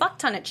are a fuck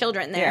ton of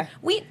children there.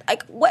 Yeah.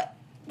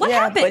 What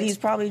happened? But he's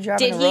probably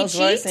driving a Rolls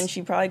Royce, and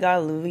she probably got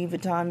a Louis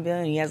Vuitton bill,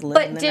 and he has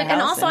living in the house.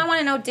 And also, I want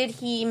to know: did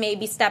he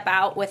maybe step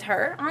out with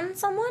her on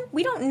someone?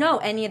 We don't know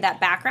any of that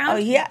background. Oh,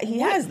 yeah, he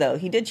has though.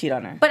 He did cheat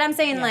on her. But I'm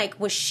saying,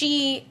 was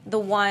she the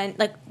one?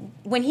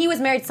 When he was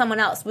married to someone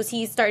else, was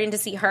he starting to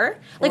see her?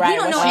 We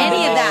don't know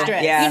any of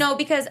that. Yeah.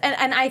 Because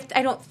and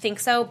I don't think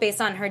so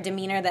based on her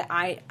demeanor that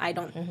I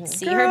don't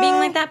see her being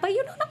like that. But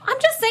you don't know. I'm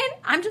just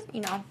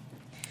saying.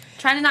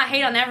 Trying to not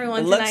hate on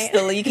everyone tonight.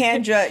 You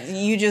can't judge.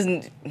 You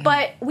just.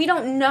 But we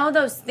don't know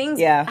those things.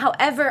 Yeah.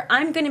 However,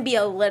 I'm going to be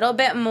a little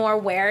bit more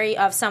wary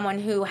of someone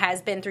who has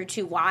been through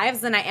 2 wives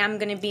than I am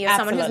going to be of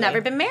someone who's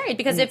never been married.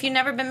 Because if you've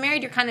never been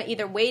married, you're kind of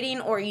either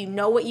waiting or you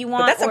know what you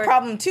want. But that's a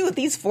problem too. If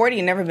he's 40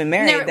 and never been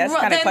married, that's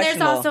kind of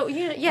questionable. There's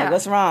also, like,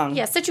 what's wrong?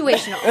 Yeah,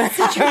 situational.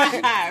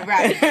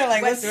 Right.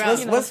 Like what's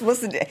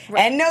the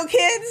and no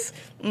kids?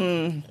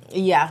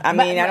 Yeah. I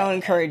mean, I don't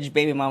encourage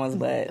baby mamas,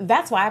 but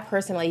that's why I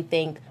personally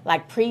think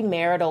like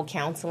premarital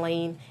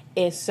counseling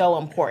is so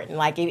important.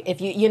 Like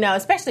if you know,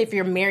 especially if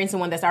you're marrying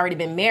someone that's already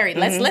been married,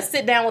 let's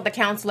sit down with a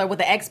counselor, with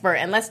an expert,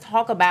 and let's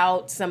talk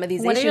about some of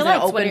these issues.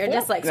 What are your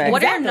dislikes? Right.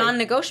 What are your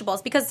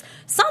non-negotiables? Because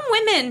some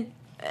women,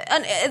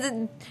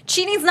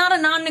 cheating's not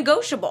a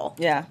non-negotiable.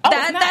 Yeah,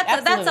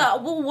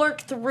 we'll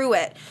work through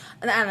it.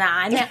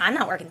 I'm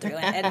not working through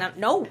it. And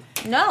no.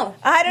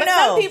 I don't know.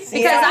 Some people,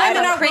 because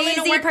I'm a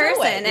crazy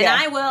person, and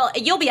I will.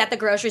 You'll be at the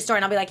grocery store,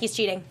 and I'll be like, he's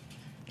cheating.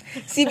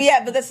 See,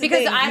 yeah, but that's the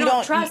because thing. I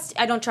don't trust.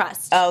 I don't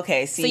trust. Oh,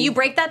 okay, see. So you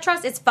break that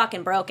trust, it's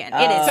fucking broken.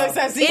 It is.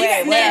 So see,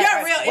 your real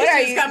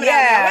issues coming out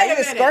now. Are you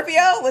a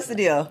Scorpio? What's the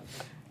deal?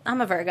 I'm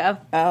a Virgo.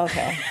 Oh,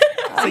 okay.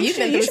 So you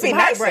should be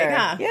nicer,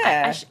 huh?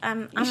 Yeah.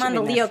 I'm on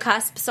the Leo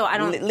cusp, so I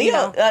don't.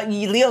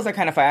 Leos are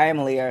kind of fiery. I am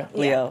a Leo.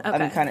 Yeah, okay.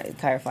 I'm kind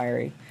of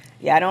fiery.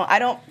 Yeah, I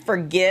don't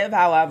forgive.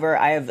 However,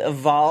 I have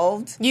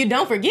evolved. You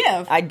don't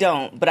forgive? I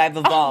don't, but I've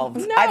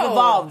evolved. Oh, no. I've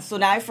evolved. So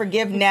now I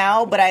forgive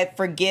now, but I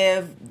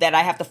forgive that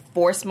I have to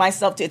force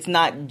myself to. It's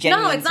not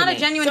genuine. No, it's not a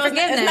genuine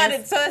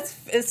forgiveness.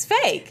 It's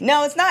fake.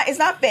 No, it's not. It's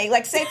not fake.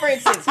 Like, say for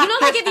instance, you know,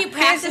 like if you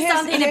practice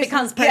something, it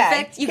becomes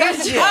perfect. Yeah, God,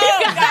 so you're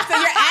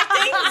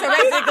acting. So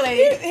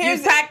basically, you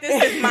practice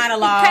this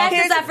monologue.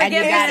 Practice that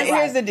forgiveness.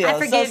 Here's the deal. I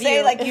forgive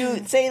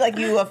you. Say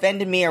you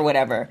offended me or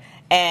whatever,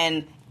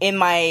 and in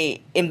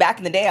back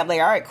in the day, I'm like,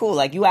 all right, cool,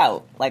 like you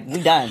out, like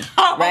we done,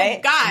 right?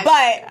 God.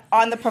 But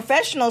on the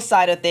professional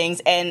side of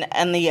things and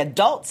the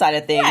adult side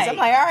of things, I'm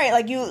like, all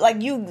right,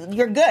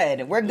 you're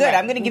good, we're good. Right.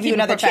 I'm going to give you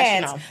another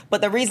chance.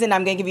 But the reason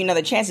I'm going to give you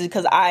another chance is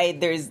because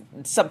there's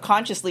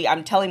subconsciously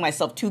I'm telling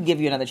myself to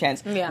give you another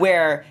chance. Yeah.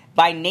 Where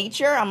by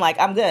nature I'm like,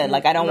 I'm good,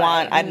 like I don't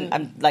want,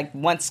 I'm like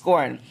once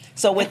scoring.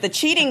 So with the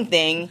cheating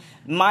thing.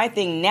 My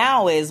thing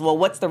now is, well,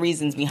 what's the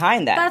reasons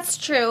behind that? That's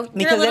true.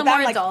 Because you're a little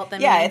more like, adult than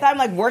me. if I'm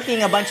like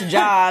working a bunch of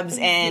jobs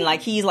and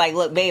like he's like,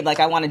 look, babe, like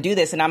I want to do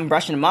this, and I'm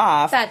brushing him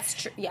off. That's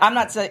true. Yeah. I'm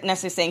not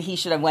necessarily saying he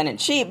should have went and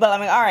cheat, but I'm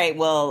like, all right,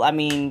 well, I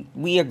mean,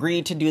 we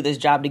agreed to do this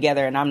job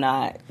together, and I'm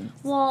not.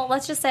 Well,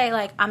 let's just say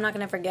like I'm not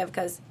going to forgive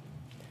because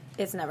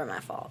it's never my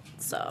fault.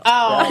 So see,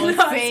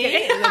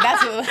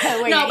 that's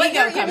where your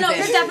ego comes in.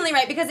 You're definitely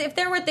right, because if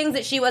there were things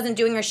that she wasn't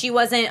doing or she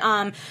wasn't,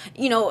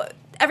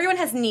 everyone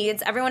has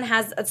needs. Everyone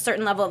has a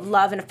certain level of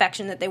love and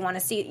affection that they want to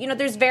see. You know,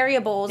 there's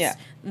variables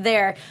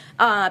there.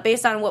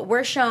 Based on what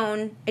we're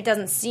shown, it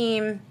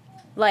seems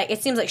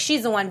like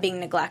she's the one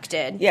being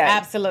neglected. Yeah,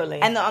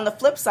 absolutely. And on the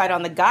flip side,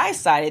 on the guy's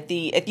side,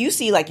 if you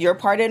see like your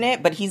part in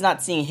it, but he's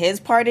not seeing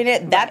his part in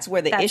it, that's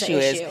where the issue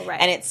is.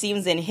 Right. And it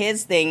seems in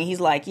his thing, he's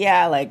like,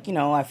 yeah, like,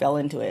 I fell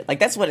into it. Like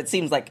that's what it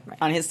seems like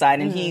on his side.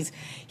 And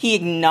he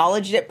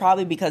acknowledged it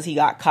probably because he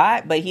got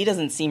caught, but he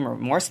doesn't seem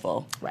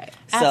remorseful. Right.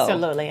 So.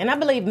 Absolutely. And I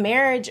believe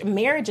marriage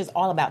is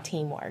all about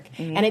teamwork.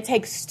 Mm-hmm. And it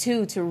takes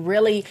two to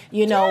really,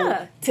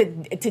 to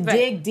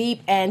dig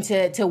deep and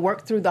to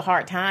work through the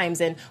hard times.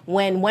 And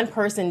when one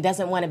person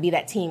doesn't want to be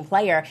that team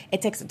player,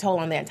 it takes a toll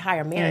on the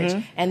entire marriage.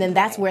 Mm-hmm. And then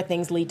that's where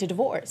things lead to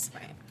divorce.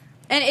 Right.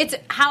 And it's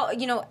how,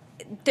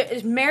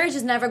 marriage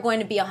is never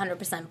going to be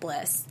 100%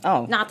 bliss.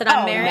 Oh. Not that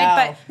I'm married,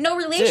 but no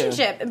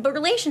relationship. Dude. But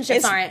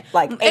relationships aren't.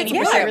 Like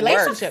 80%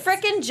 relationships. It's a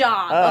freaking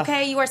job,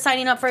 okay? You are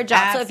signing up for a job.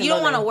 Absolutely. So if you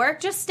don't want to work,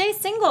 just stay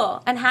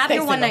single and have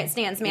your one-night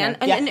stands, man.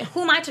 Yeah. And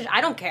who am I to...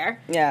 I don't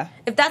care. Yeah.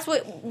 If that's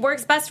what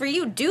works best for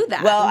you, do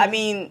that. Well, I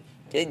mean...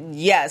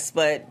 Yes,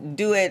 but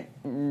do it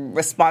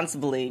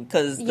responsibly,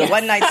 because the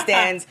one night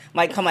stands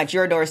might come at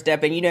your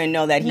doorstep and you didn't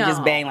know that he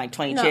just banged like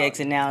 20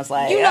 chicks, and now it's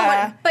like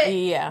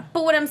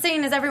but what I'm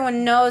saying is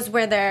everyone knows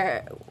where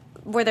their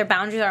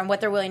boundaries are and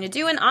what they're willing to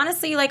do, and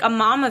honestly, like a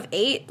mom of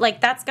 8,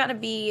 like that's got to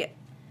be.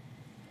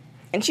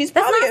 And that's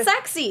not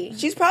sexy.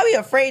 She's probably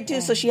afraid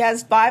too. So she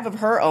has 5 of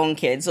her own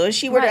kids. So if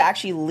she were to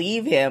actually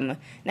leave him,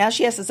 now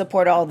she has to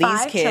support all these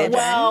 5 kids. children.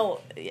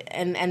 Well,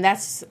 and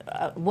that's.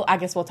 I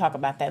guess we'll talk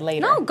about that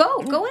later. No,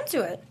 go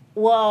into it.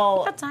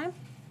 Well, we got time.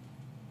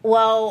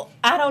 Well,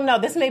 I don't know.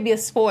 This may be a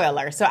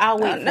spoiler, so I'll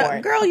wait for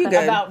it. Girl, you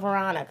good about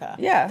Veronica?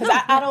 Yeah, because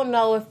I don't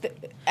know if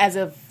as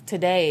of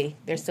today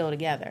they're still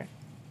together.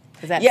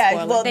 Is that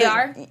spoiler? Well, they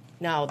are.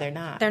 No, they're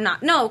not. They're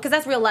not. No, because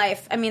that's real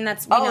life. I mean, we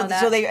know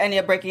that. So they ended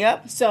up breaking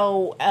up?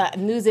 So,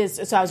 news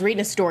is... So I was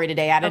reading a story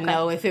today. I didn't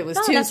know if it was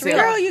too soon.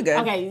 Girl, you good.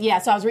 Okay, yeah.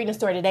 So I was reading a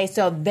story today.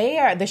 So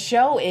the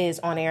show is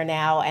on air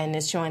now and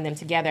is showing them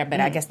together,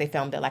 but I guess they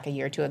filmed it like a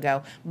year or two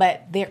ago.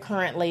 But they're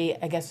currently,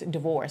 I guess,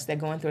 divorced. They're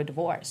going through a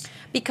divorce.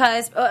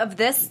 Because of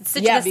the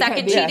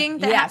second cheating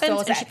that happened?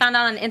 And she found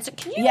out on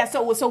Instagram? Yeah,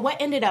 so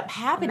what ended up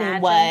happening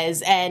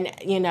was, and,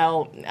 you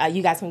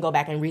guys can go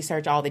back and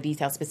research all the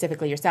details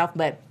specifically yourself,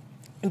 but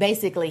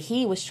basically,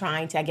 he was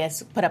trying to, I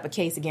guess, put up a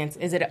case against,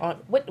 is it on,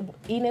 what,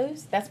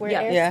 E-News? That's where it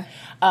airs?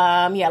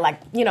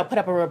 Yeah. Put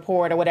up a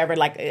report or whatever,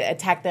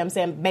 attack them,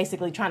 saying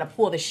basically trying to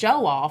pull the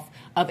show off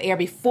of air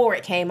before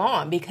it came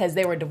on because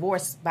they were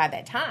divorced by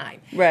that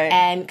time. Right.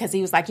 And because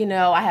he was like,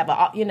 I have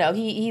a,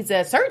 he's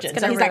a surgeon.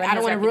 So he's like, I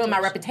don't want to ruin my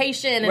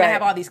reputation, and I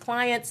have all these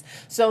clients.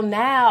 So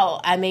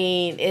now, I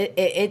mean,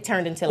 it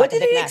turned into what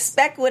did he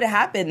expect would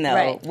happen,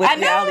 though, with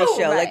reality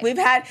show? Right. Like, we've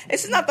had,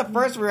 this is not the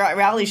first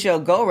reality show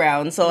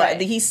go-round, so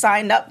he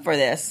signed up for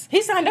this.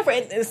 He signed up for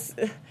it.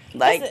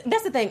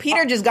 That's the thing.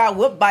 Peter just got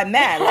whooped by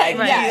Matt. Like,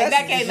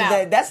 that came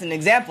out. That's an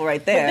example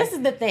right there. But this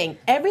is the thing.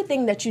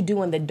 Everything that you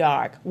do in the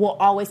dark will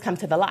always come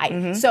to the light.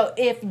 Mm-hmm. So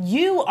if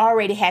you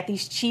already had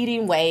these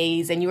cheating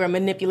ways and you were a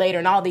manipulator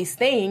and all these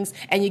things,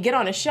 and you get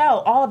on a show,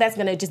 all of that's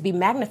going to just be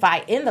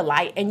magnified in the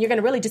light, and you're going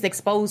to really just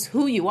expose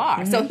who you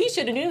are. Mm-hmm. So he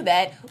should have knew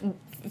that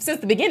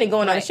since the beginning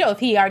going on the show, if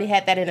he already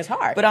had that in his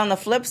heart. But on the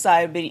flip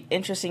side, it'd be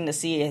interesting to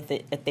see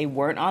if they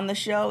weren't on the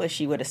show, if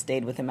she would have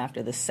stayed with him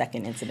after the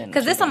second incident.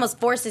 Because this almost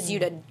forces you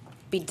to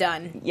be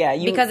done. Yeah,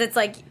 because it's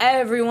like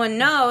everyone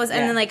knows, and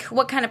then like,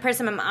 what kind of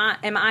person am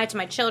I to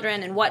my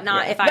children and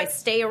whatnot if I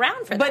stay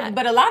around for that?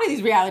 But a lot of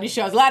these reality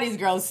shows, a lot of these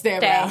girls stay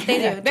around. They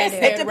do. It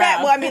depends.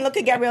 Well, I mean, look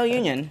at Gabrielle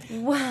Union.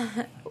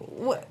 What?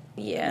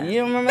 Yeah.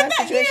 You don't remember that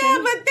situation? Yeah,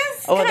 but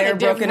that's they were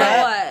broken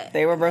up. What?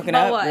 They were broken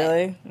but up. What?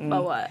 Really?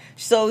 But what?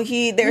 So I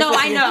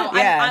know.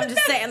 Yeah. I'm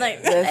just saying, like,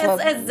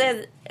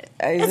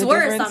 it's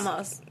worse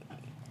almost.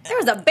 There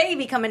was a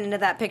baby coming into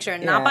that picture,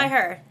 and not by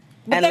her.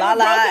 But and they were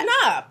broken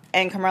up.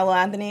 And Carmelo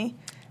Anthony,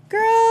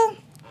 girl,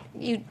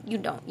 you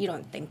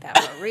don't think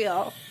that were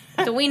real.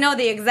 Do we know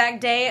the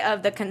exact day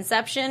of the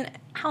conception?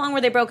 How long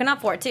were they broken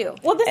up for, too?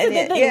 Well, this is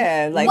the thing.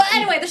 Yeah, well,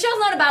 anyway, the show's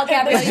not about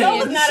Gabrielle. The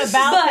show is not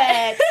about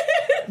that.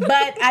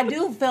 But I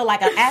do feel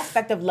like an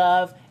aspect of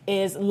love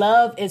is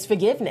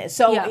forgiveness.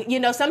 So,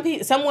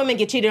 some women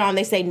get cheated on,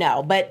 they say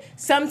no. But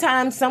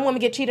sometimes some women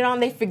get cheated on,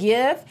 they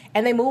forgive,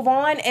 and they move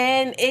on,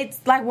 and it's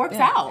like works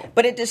out.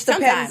 But it just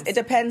depends. It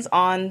depends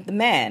on the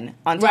man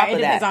on top of that.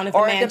 It depends on if the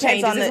man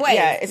changes his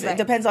ways. Yeah, it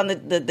depends on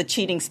the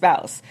cheating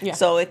spouse. Yeah.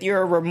 So if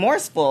you're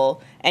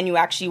remorseful and you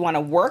actually want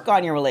to work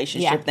on your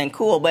relationship, then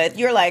cool. But if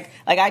you're like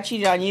I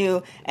cheated on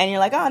you, and you're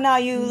like, oh no,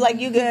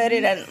 you good,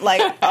 and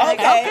like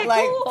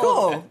okay,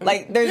 cool.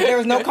 Like there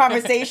was no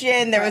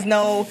conversation. There was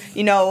no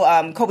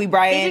Kobe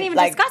Bryant. They didn't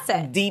even discuss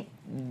it. Deep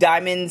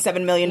diamond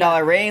 $7 million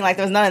ring. Like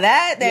there was none of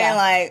that. Then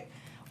like,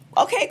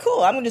 okay,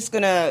 cool. I'm just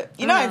gonna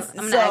I'm gonna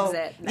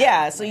exit.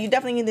 Yeah, so you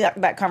definitely need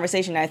that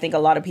conversation. I think a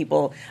lot of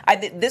people.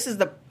 This is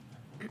the.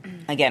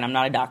 Again, I'm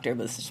not a doctor,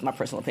 but this is just my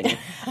personal opinion.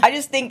 I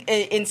just think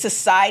in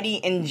society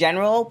in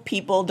general,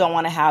 people don't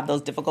want to have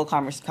those difficult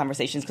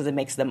conversations because it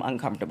makes them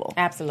uncomfortable.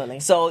 Absolutely.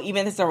 So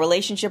even if it's a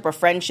relationship or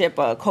friendship,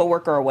 a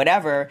coworker or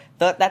whatever,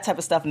 that type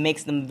of stuff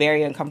makes them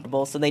very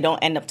uncomfortable. So they don't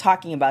end up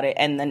talking about it.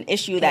 And an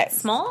issue that's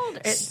small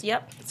is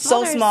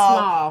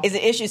an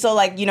issue. So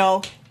like,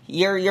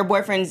 your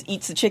boyfriend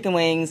eats the chicken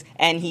wings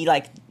and he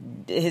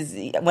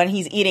when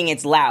he's eating,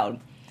 it's loud.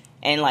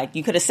 And like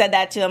you could have said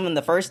that to him on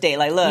the first date,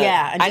 like, look,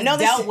 I know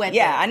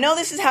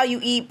this is how you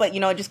eat, but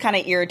it just kind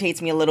of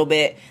irritates me a little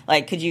bit.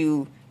 Like, could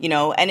you,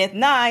 and if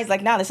not, he's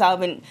like, this how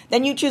I've been.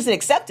 Then you choose to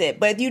accept it.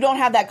 But if you don't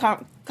have that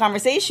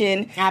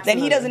conversation, then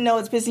he doesn't know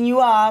it's pissing you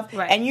off,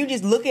 and you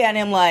just look at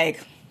him like.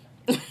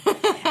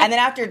 And then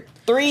after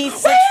 3,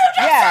 6,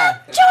 right,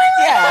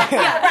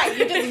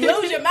 you just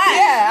lose your mind.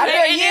 Yeah,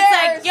 and it's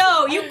like,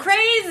 yo, you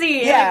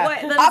crazy. Yeah,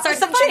 like, what? Offer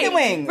some chicken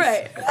wings.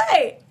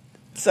 Right.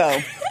 So,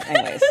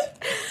 anyways,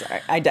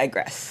 sorry, I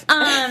digress.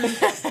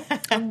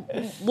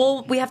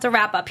 Well, we have to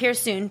wrap up here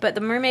soon, but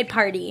the mermaid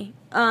party.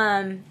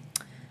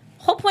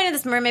 Whole point of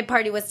this mermaid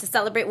party was to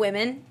celebrate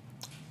women.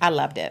 I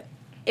loved it.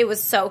 It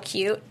was so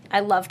cute.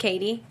 I love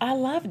Katie. I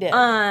loved it.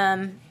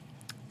 I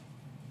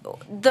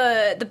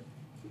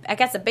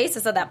guess the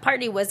basis of that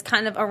party was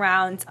kind of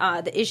around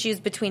the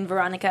issues between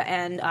Veronica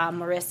and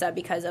Marissa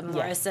because of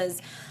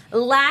Marissa's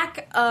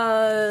lack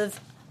of.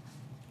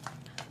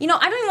 I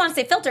don't even want to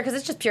say filter because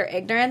it's just pure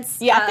ignorance.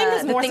 Yeah, I think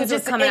it's more things so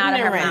just coming ignorance.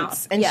 Out of her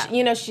mouth. And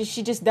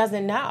she just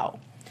doesn't know.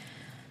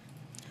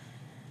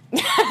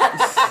 but is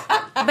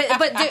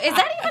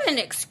that even an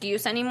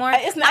excuse anymore?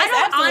 It's not.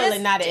 It's absolutely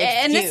not an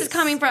excuse. And this is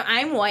coming from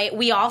I'm white.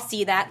 We all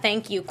see that.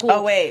 Thank you. Cool.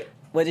 Oh wait,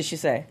 what did she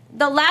say?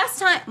 The last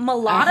time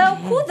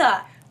mulatto. Who the?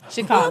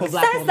 She called who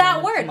says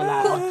that word?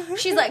 Who,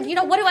 she's like,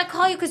 what do I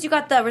call you? Because you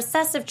got the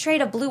recessive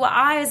trait of blue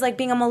eyes, like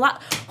being a mulatto.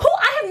 Who?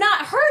 I have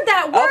not heard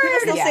that word. Oh, people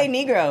still say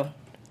Negro.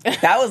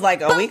 That was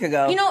like a week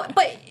ago.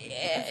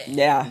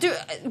 Yeah.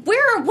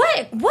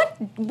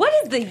 What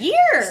is the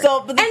year?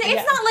 So,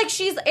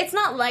 it's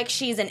not like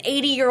she's an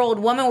 80-year-old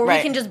woman where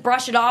we can just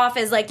brush it off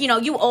as like,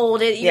 you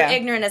old, you're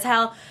ignorant as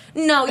hell.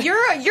 No, you're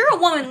a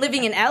woman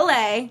living in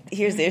LA.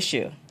 Here's the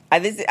issue. I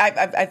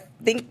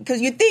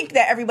because you think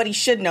that everybody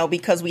should know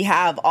because we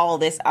have all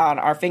this on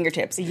our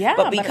fingertips. Yeah,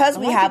 but because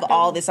we have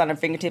all this on our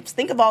fingertips,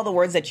 think of all the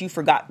words that you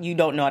forgot, you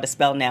don't know how to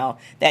spell now,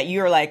 that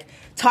you're like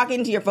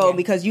talking to your phone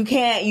because you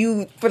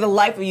for the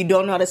life of you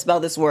don't know how to spell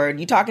this word.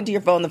 You talking to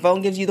your phone, the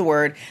phone gives you the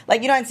word.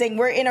 Like, you know what I'm saying?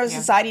 We're in a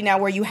society now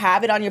where you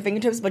have it on your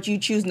fingertips, but you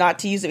choose not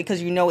to use it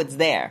because you know it's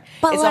there.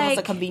 But it's almost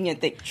a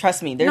convenient thing.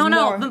 Trust me. There's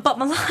more. But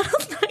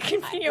Milano's not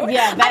convenient.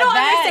 Yeah, I don't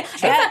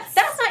understand.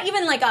 That's not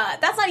even like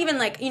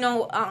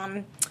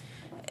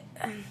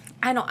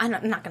I'm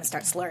not going to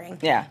start slurring.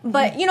 Yeah.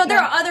 But, there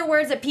are other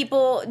words that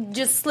people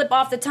just slip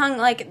off the tongue,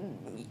 like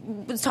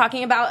was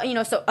talking about,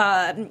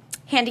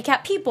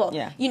 handicapped people.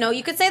 Yeah.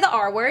 You could say the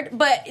R word,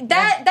 but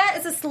that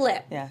is a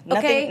slip. Yeah.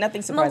 Okay?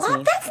 Nothing surprises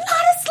me. That's not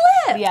a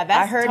slip. Yeah,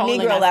 that's I heard totally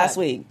Negro last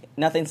week.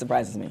 Nothing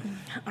surprises me.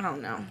 I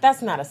don't know.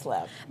 That's not a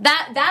slip.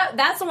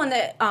 That's the one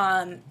that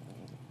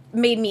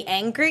made me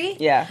angry.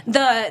 Yeah.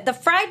 The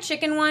fried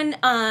chicken one,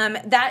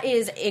 that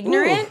is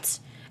ignorant.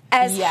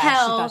 As hell.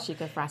 She thought she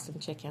could fry some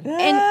chicken.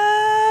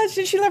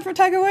 Should she learn from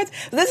Tiger Woods?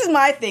 This is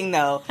my thing,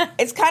 though.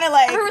 It's kind of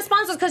like... Her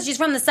response was because she's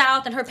from the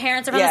South and her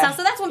parents are from the South.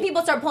 So that's when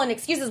people start pulling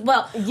excuses.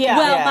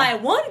 My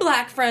one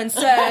black friend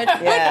said, no,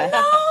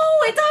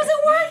 it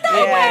doesn't work that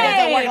way. It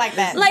doesn't work like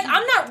that. Like,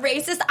 I'm not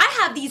racist. I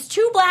have these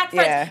two black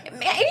friends. Man,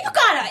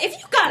 if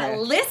you gotta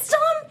list them,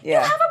 you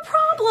have a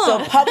problem. So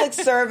public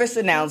service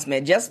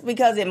announcement. Just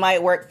because it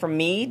might work for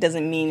me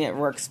doesn't mean it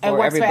works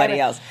for everybody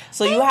else.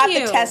 So you have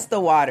to test the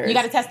waters. You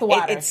got to test the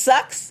waters. It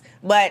sucks,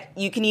 but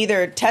you can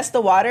either test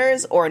the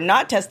waters or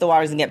not test the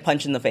waters and get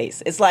punched in the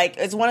face. It's like,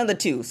 it's one of the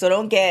two. So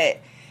don't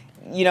get...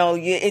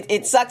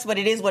 it sucks, but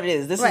it is what it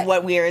is. This is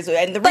what we are.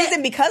 And the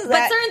reason because of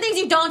that... But certain things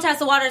you don't test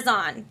the waters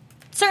on.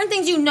 Certain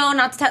things you know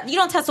not to test. You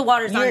don't test the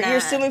waters on that. You're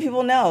assuming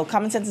people know.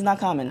 Common sense is not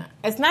common.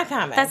 It's not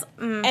common.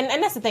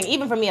 And that's the thing.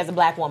 Even for me as a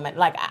black woman,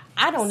 like,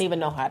 I don't even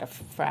know how to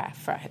fry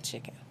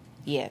chicken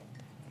yet.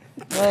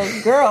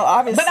 Well, girl,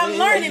 obviously. But I'm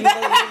learning.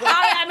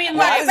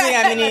 Obviously,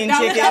 I've been eating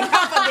chicken.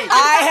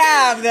 I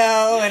have,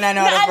 though, and I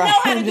know how to fry. I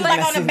know how to do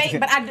like on a baked,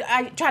 but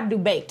I try to do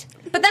baked.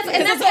 But that's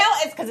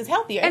because it's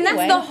healthier. And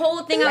anyway. that's the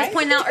whole thing I was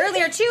pointing out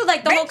earlier too.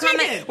 Like the whole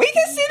comment. We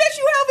can see that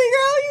you healthy,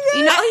 girl.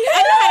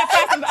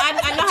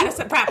 I know how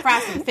to fry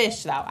some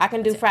fish though. I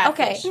can do fried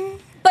fish.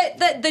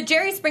 But the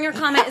Jerry Springer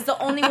comment is the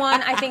only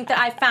one I think that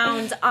I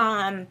found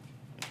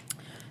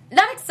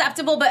not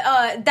acceptable, but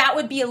that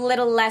would be a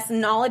little less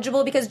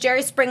knowledgeable because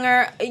Jerry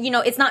Springer,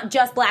 it's not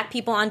just black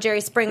people on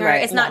Jerry Springer.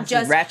 Right. It's not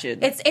just ratchet.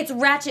 It's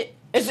ratchet.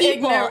 It's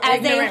people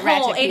as a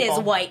whole. It is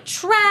people. White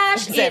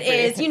trash. It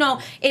is, it everything.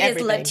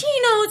 is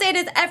Latinos. It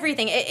is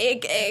everything.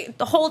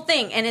 The whole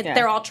thing, and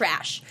they're all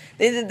trash.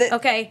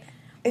 Okay,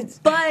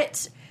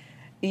 but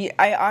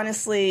I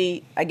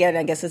honestly, again,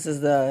 I guess this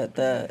is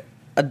the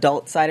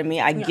adult side of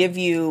me. I give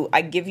you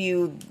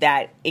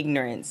that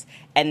ignorance,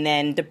 and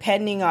then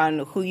depending on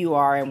who you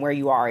are and where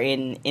you are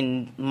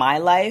in my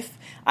life,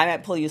 I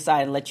might pull you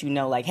aside and let you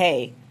know, like,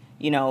 hey,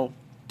 don't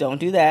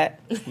do that.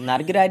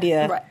 Not a good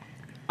idea. Right.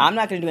 I'm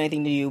not going to do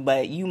anything to you,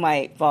 but you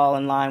might fall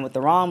in line with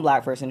the wrong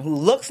black person who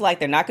looks like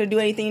they're not going to do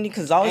anything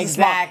because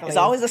it's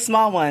always the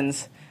small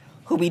ones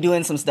who be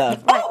doing some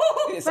stuff.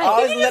 It's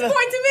always Did you just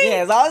point to me?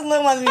 Yeah, it's always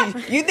little ones.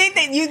 You think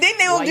they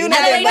will do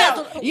nothing?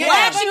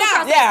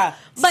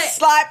 But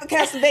slap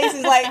across the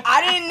bases like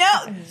I didn't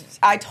know.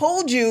 I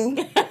told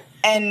you.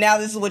 And now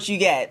this is what you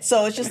get.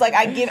 So it's just like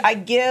I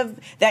give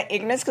that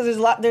ignorance because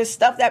there's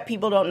stuff that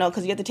people don't know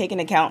because you have to take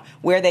into account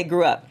where they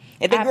grew up.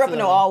 If they grew up in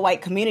an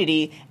all-white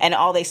community and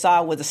all they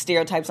saw was the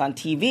stereotypes on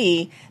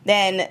TV,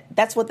 then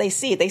that's what they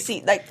see. They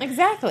see, like...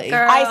 Exactly.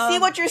 Girl, I see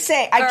what you're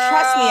saying.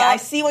 Trust me, I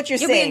see what you're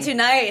saying. You're being too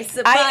nice.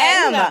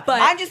 I am.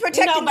 But I'm just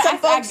protecting some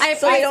folks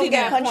so they don't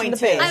get punched in the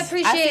face. I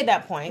appreciate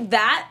that point.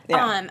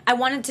 I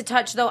wanted to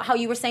touch, though, how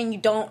you were saying you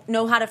don't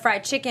know how to fry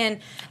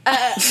chicken.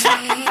 Back to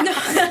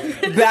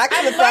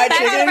the fried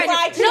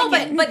chicken. No,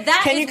 but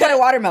that Can you cut a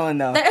watermelon,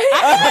 though?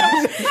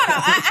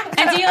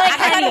 And do you like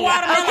honey?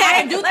 I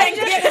can do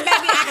Thanksgiving, baby.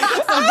 I can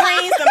cook some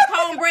greens, some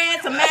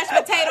cornbread, some mashed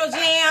potato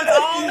jams,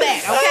 all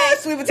that. Okay,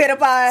 sweet potato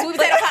pie, all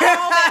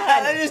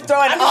that. I'm just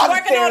throwing I'm all just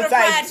working on the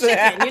fried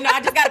chicken.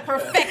 I just got to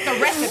perfect the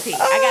recipe. I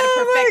got to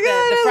perfect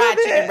the fried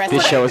chicken recipe.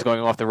 This show is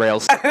going off the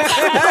rails. But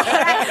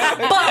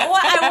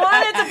what I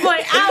wanted to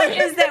point out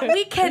is that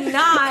we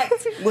cannot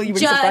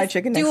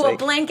just do a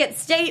blanket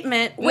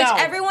statement, which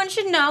everyone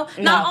should know.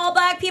 Not all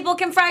black people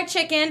can fry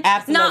chicken.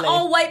 Absolutely. Not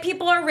all white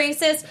people are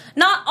racist.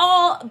 Not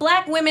all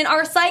black women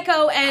are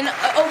psycho and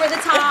over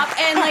the top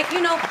and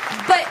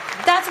but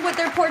that's what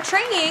they're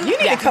portraying. You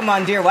need to come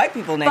on Dear White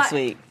People next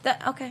week.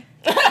 Okay.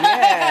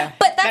 Yeah.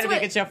 But that's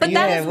what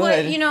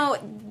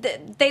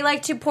they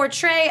like to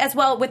portray as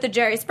well with the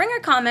Jerry Springer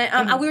comment.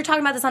 We were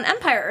talking about this on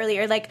Empire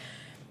earlier. Like,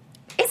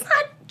 it's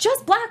not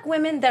just black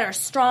women that are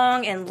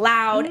strong and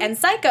loud and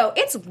psycho.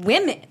 It's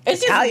women.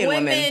 It's Italian just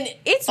women.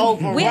 It's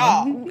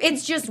overall.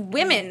 It's just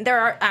women. There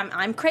are.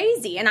 I'm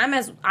crazy, and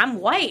I'm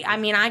white. I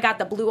mean, I got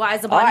the blue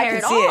eyes, the blonde hair, I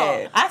can see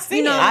it. I see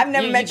it. I've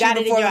never met you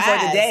before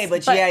today,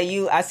 but But-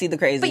 I see the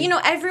crazy.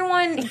 But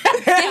everyone. both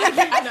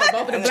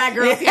of the black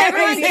girls.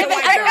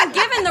 Everyone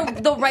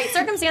given the right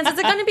circumstances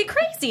are going to be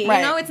crazy.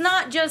 Right. It's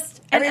not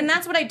just, and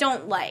that's what I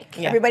don't like.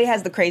 Yeah. Everybody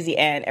has the crazy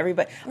end.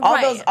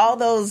 All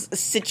those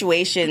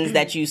situations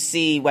that you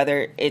see,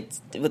 whether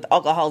it's with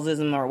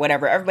alcoholism or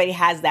whatever, everybody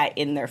has that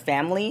in their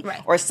family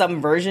or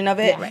some version of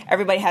it. Right.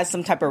 Everybody has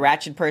some type of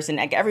ratchet person.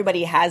 Like,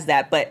 everybody has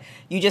that, but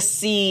you just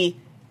see,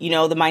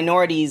 the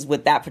minorities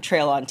with that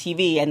portrayal on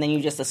TV, and then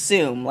you just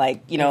assume,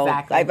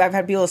 Exactly. I've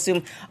had people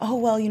assume, oh,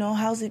 well,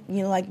 how's it,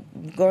 like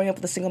growing up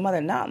with a single mother?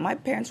 Nah, my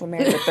parents were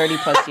married for 30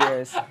 plus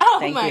years. Oh,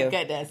 Thank my you.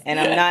 goodness. And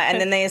I'm not, and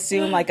then they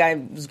assume like I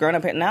was growing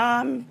up here.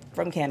 Nah, I'm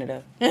from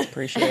Canada.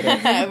 Appreciate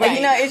it. But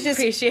it's just,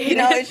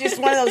 it's just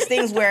one of those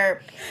things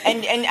where,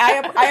 and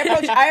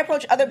I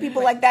approach other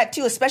people like that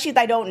too, especially if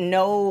I don't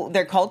know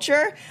their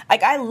culture.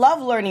 Like, I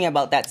love learning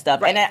about that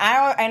stuff. And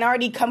I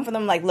already come from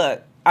them like,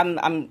 look,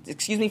 I'm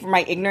excuse me for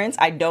my ignorance.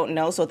 I don't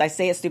know. So if I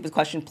say a stupid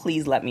question,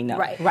 please let me know.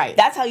 Right.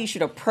 That's how you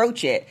should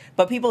approach it.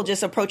 But people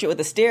just approach it with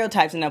the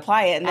stereotypes and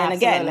apply it. And then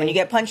again, when you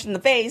get punched in the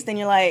face, then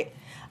you're like,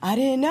 I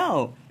didn't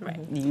know. Right.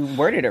 You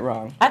worded it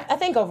wrong. I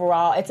think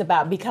overall it's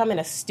about becoming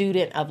a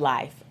student of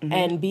life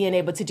and being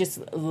able to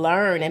just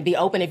learn and be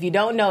open. If you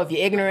don't know, if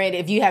you're ignorant,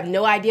 if you have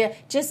no idea,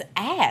 just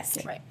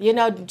ask. Right.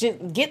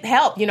 Just get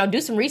help.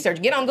 Do some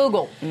research. Get on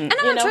Google. And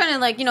I'm not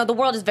trying to, the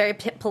world is very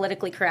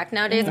politically correct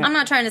nowadays. I'm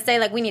not trying to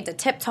say, we need to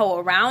tiptoe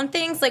around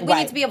things. We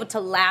need to be able to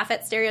laugh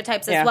at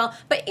stereotypes as well,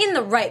 but in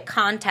the right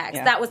context.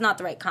 Yeah. That was not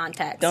the right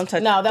context. Don't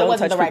touch. No, that don't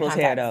wasn't touch the right people's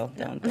context. hair, though.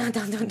 Don't do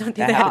That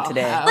that. happened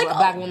today. Like a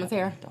black woman's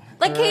hair.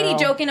 Like Katie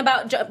joking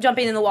about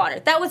jumping in the water.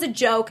 That was a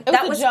joke. was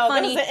That a was joke.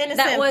 funny. It was an innocent,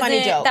 that wasn't,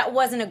 funny joke. That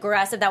wasn't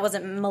aggressive. That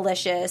wasn't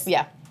malicious.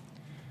 Yeah.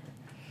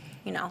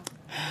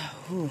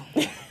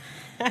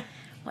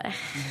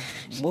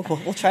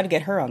 We'll try to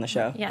get her on the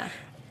show. Yeah.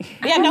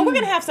 Yeah, no, we're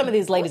going to have some of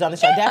these ladies on the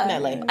show.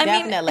 Definitely. I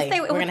Definitely.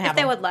 mean, we're going to have if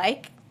they them. would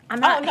like. I'm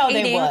not no,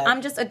 they hating. would.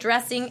 I'm just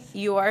addressing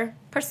your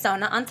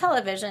persona on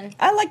television.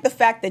 I like the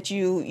fact that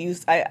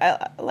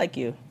I like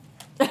you.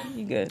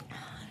 You good.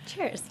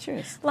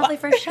 Cheers. Lovely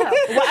first show. Well,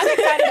 I'm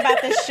excited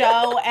about this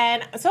show,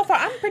 and so far,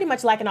 I'm pretty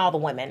much liking all the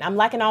women. I'm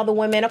liking all the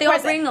women. They all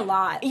bring a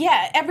lot.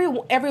 Yeah,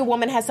 every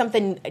woman has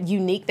something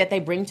unique that they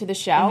bring to the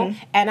show,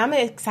 and I'm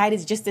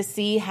excited just to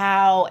see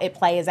how it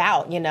plays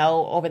out,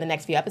 over the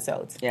next few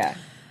episodes. Yeah.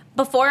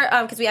 Before,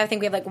 because I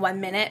think we have 1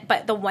 minute,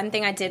 but the one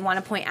thing I did want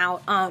to point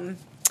out,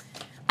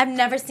 I've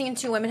never seen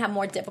two women have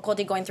more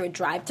difficulty going through a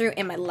drive-thru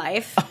in my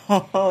life.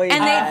 Oh, yeah.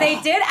 And they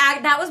did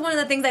act. That was one of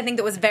the things I think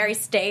that was very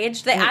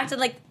staged. They acted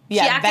like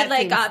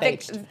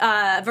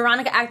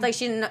Veronica acted like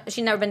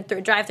she'd never been through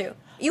a drive-thru.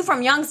 You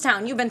from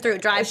Youngstown? You've been through a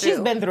drive-thru. She's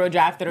been through a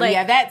drive-thru.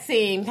 That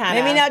scene kind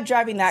of maybe not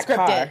driving that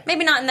scripted. car.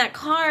 Maybe not in that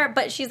car,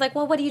 but she's like,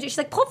 well, what do you do? She's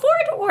like, pull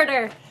forward to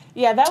order.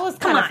 Yeah, that was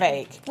kind Come of on.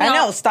 fake. I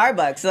know,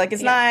 Starbucks.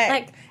 It's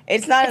not.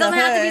 It's not. It doesn't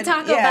have to be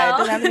Taco Bell. Yeah, it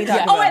doesn't have to be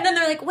Taco Bell. Oh, and then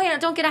they're like, wait,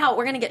 don't get out.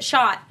 We're gonna get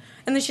shot.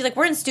 And then she's like,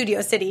 we're in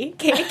Studio City.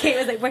 Kate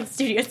was like, we're in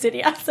Studio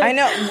City. I was like, I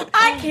know.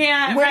 I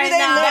can't. Where right do they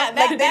now.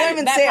 live? They don't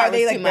even say. Are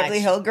they part was too Beverly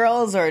much. Hill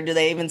Girls, or do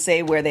they even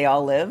say where they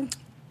all live?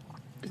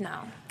 No.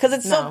 Because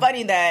it's so No.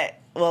 funny that.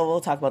 Well,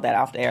 we'll talk about that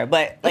off the air.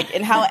 But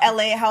in how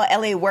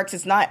LA works,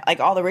 it's not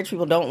like all the rich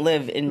people don't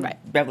live in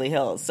Beverly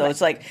Hills. So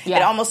it's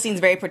it almost seems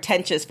very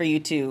pretentious for you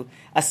to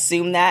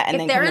assume that. And If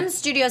then they're in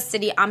Studio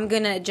City, I'm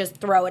gonna just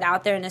throw it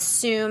out there and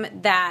assume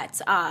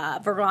that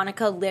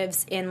Veronica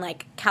lives in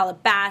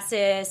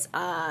Calabasas,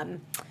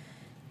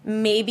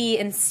 maybe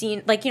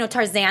Encino,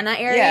 Tarzana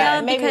area.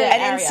 Yeah, maybe because, that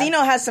and area.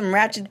 Encino has some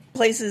ratchet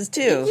places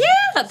too.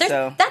 Yeah,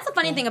 So- that's the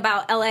funny thing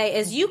about LA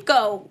is you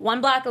go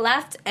one block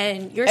left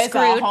and you're It's a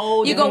screwed.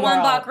 whole You go different one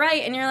world. block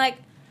right and you're like,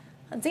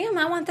 damn,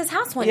 I want this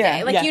house one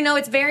Yeah. day. Yeah.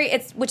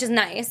 It's which is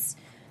nice.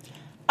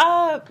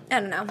 I I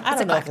don't know. don't It's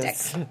know if eclectic.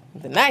 it's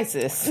the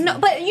nicest. No,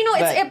 but But-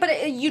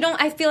 you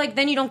don't. I feel like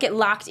then you don't get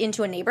locked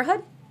into a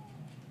neighborhood.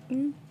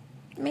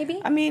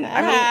 Maybe. I mean,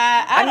 I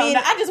don't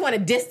know. I just want to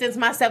distance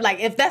myself.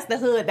 If that's the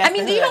hood, that's I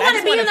mean, the you hood. don't want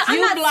to just be in want the. a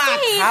few blocks.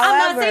 I'm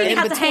not saying in you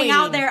have to hang between.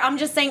 out there. I'm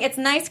just saying it's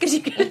nice because you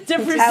get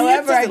different.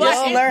 However, I Just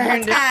just like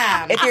learned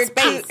time,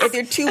 if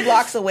you're 2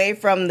 blocks away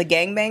from the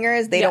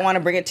gangbangers, they don't want to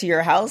bring it to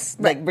your house,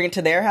 bring it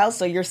to their house,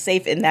 so you're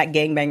safe in that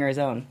gangbanger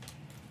zone.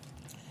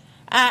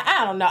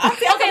 I don't know. I'm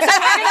Okay, so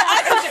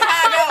I'm from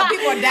Chicago.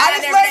 People are dying I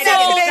just every learned day.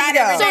 that 2 days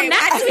ago. So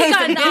next week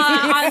on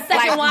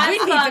Second Wives we need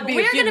to Club, be a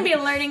we're few- going to be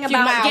learning few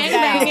about miles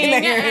gangbanging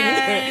down.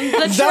 and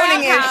the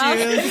Zoning trap house.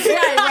 issues.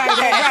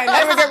 right.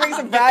 Then we're gonna bring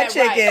some fried Get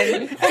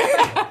that chicken.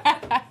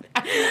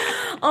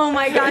 Oh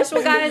my gosh.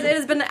 Well, guys, it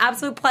has been an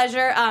absolute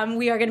pleasure.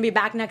 We are going to be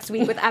back next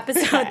week with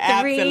episode 3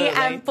 Absolutely.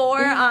 and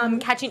 4,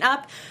 catching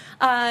up.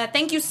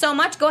 Thank you so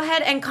much. Go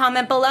ahead and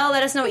comment below.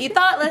 Let us know what you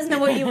thought. Let us know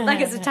what you would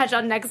like us to touch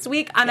on next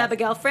week. I'm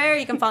Abigail Frere.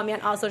 You can follow me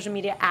on all social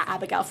media at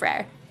Abigail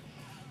Frere.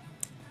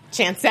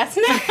 Chance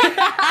Cessna.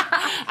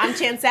 I'm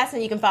Chance Cessna.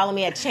 You can follow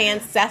me at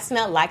Chance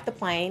Cessna, like the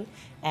plane,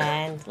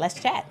 and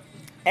let's chat.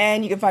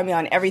 And you can find me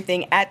on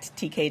everything at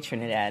TK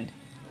Trinidad.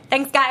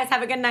 Thanks, guys.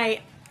 Have a good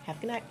night. Have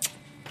a good night.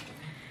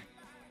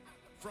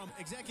 From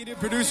executive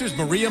producers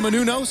Maria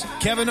Menounos,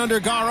 Kevin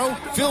Undergaro,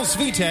 Phil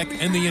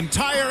Svitek, and the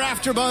entire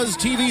AfterBuzz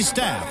TV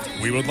staff,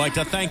 we would like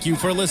to thank you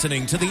for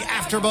listening to the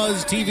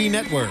AfterBuzz TV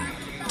network.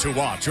 To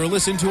watch or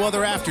listen to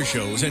other after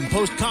shows and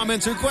post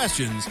comments or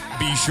questions,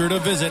 be sure to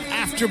visit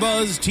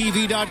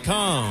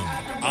AfterBuzzTV.com.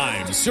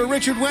 I'm Sir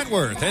Richard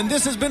Wentworth, and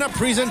this has been a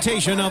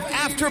presentation of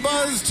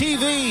AfterBuzz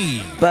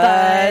TV.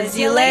 Buzz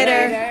you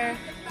later.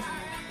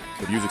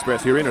 The views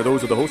expressed herein are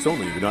those of the hosts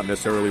only and do not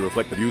necessarily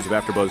reflect the views of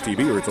AfterBuzz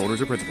TV or its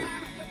owners or principals.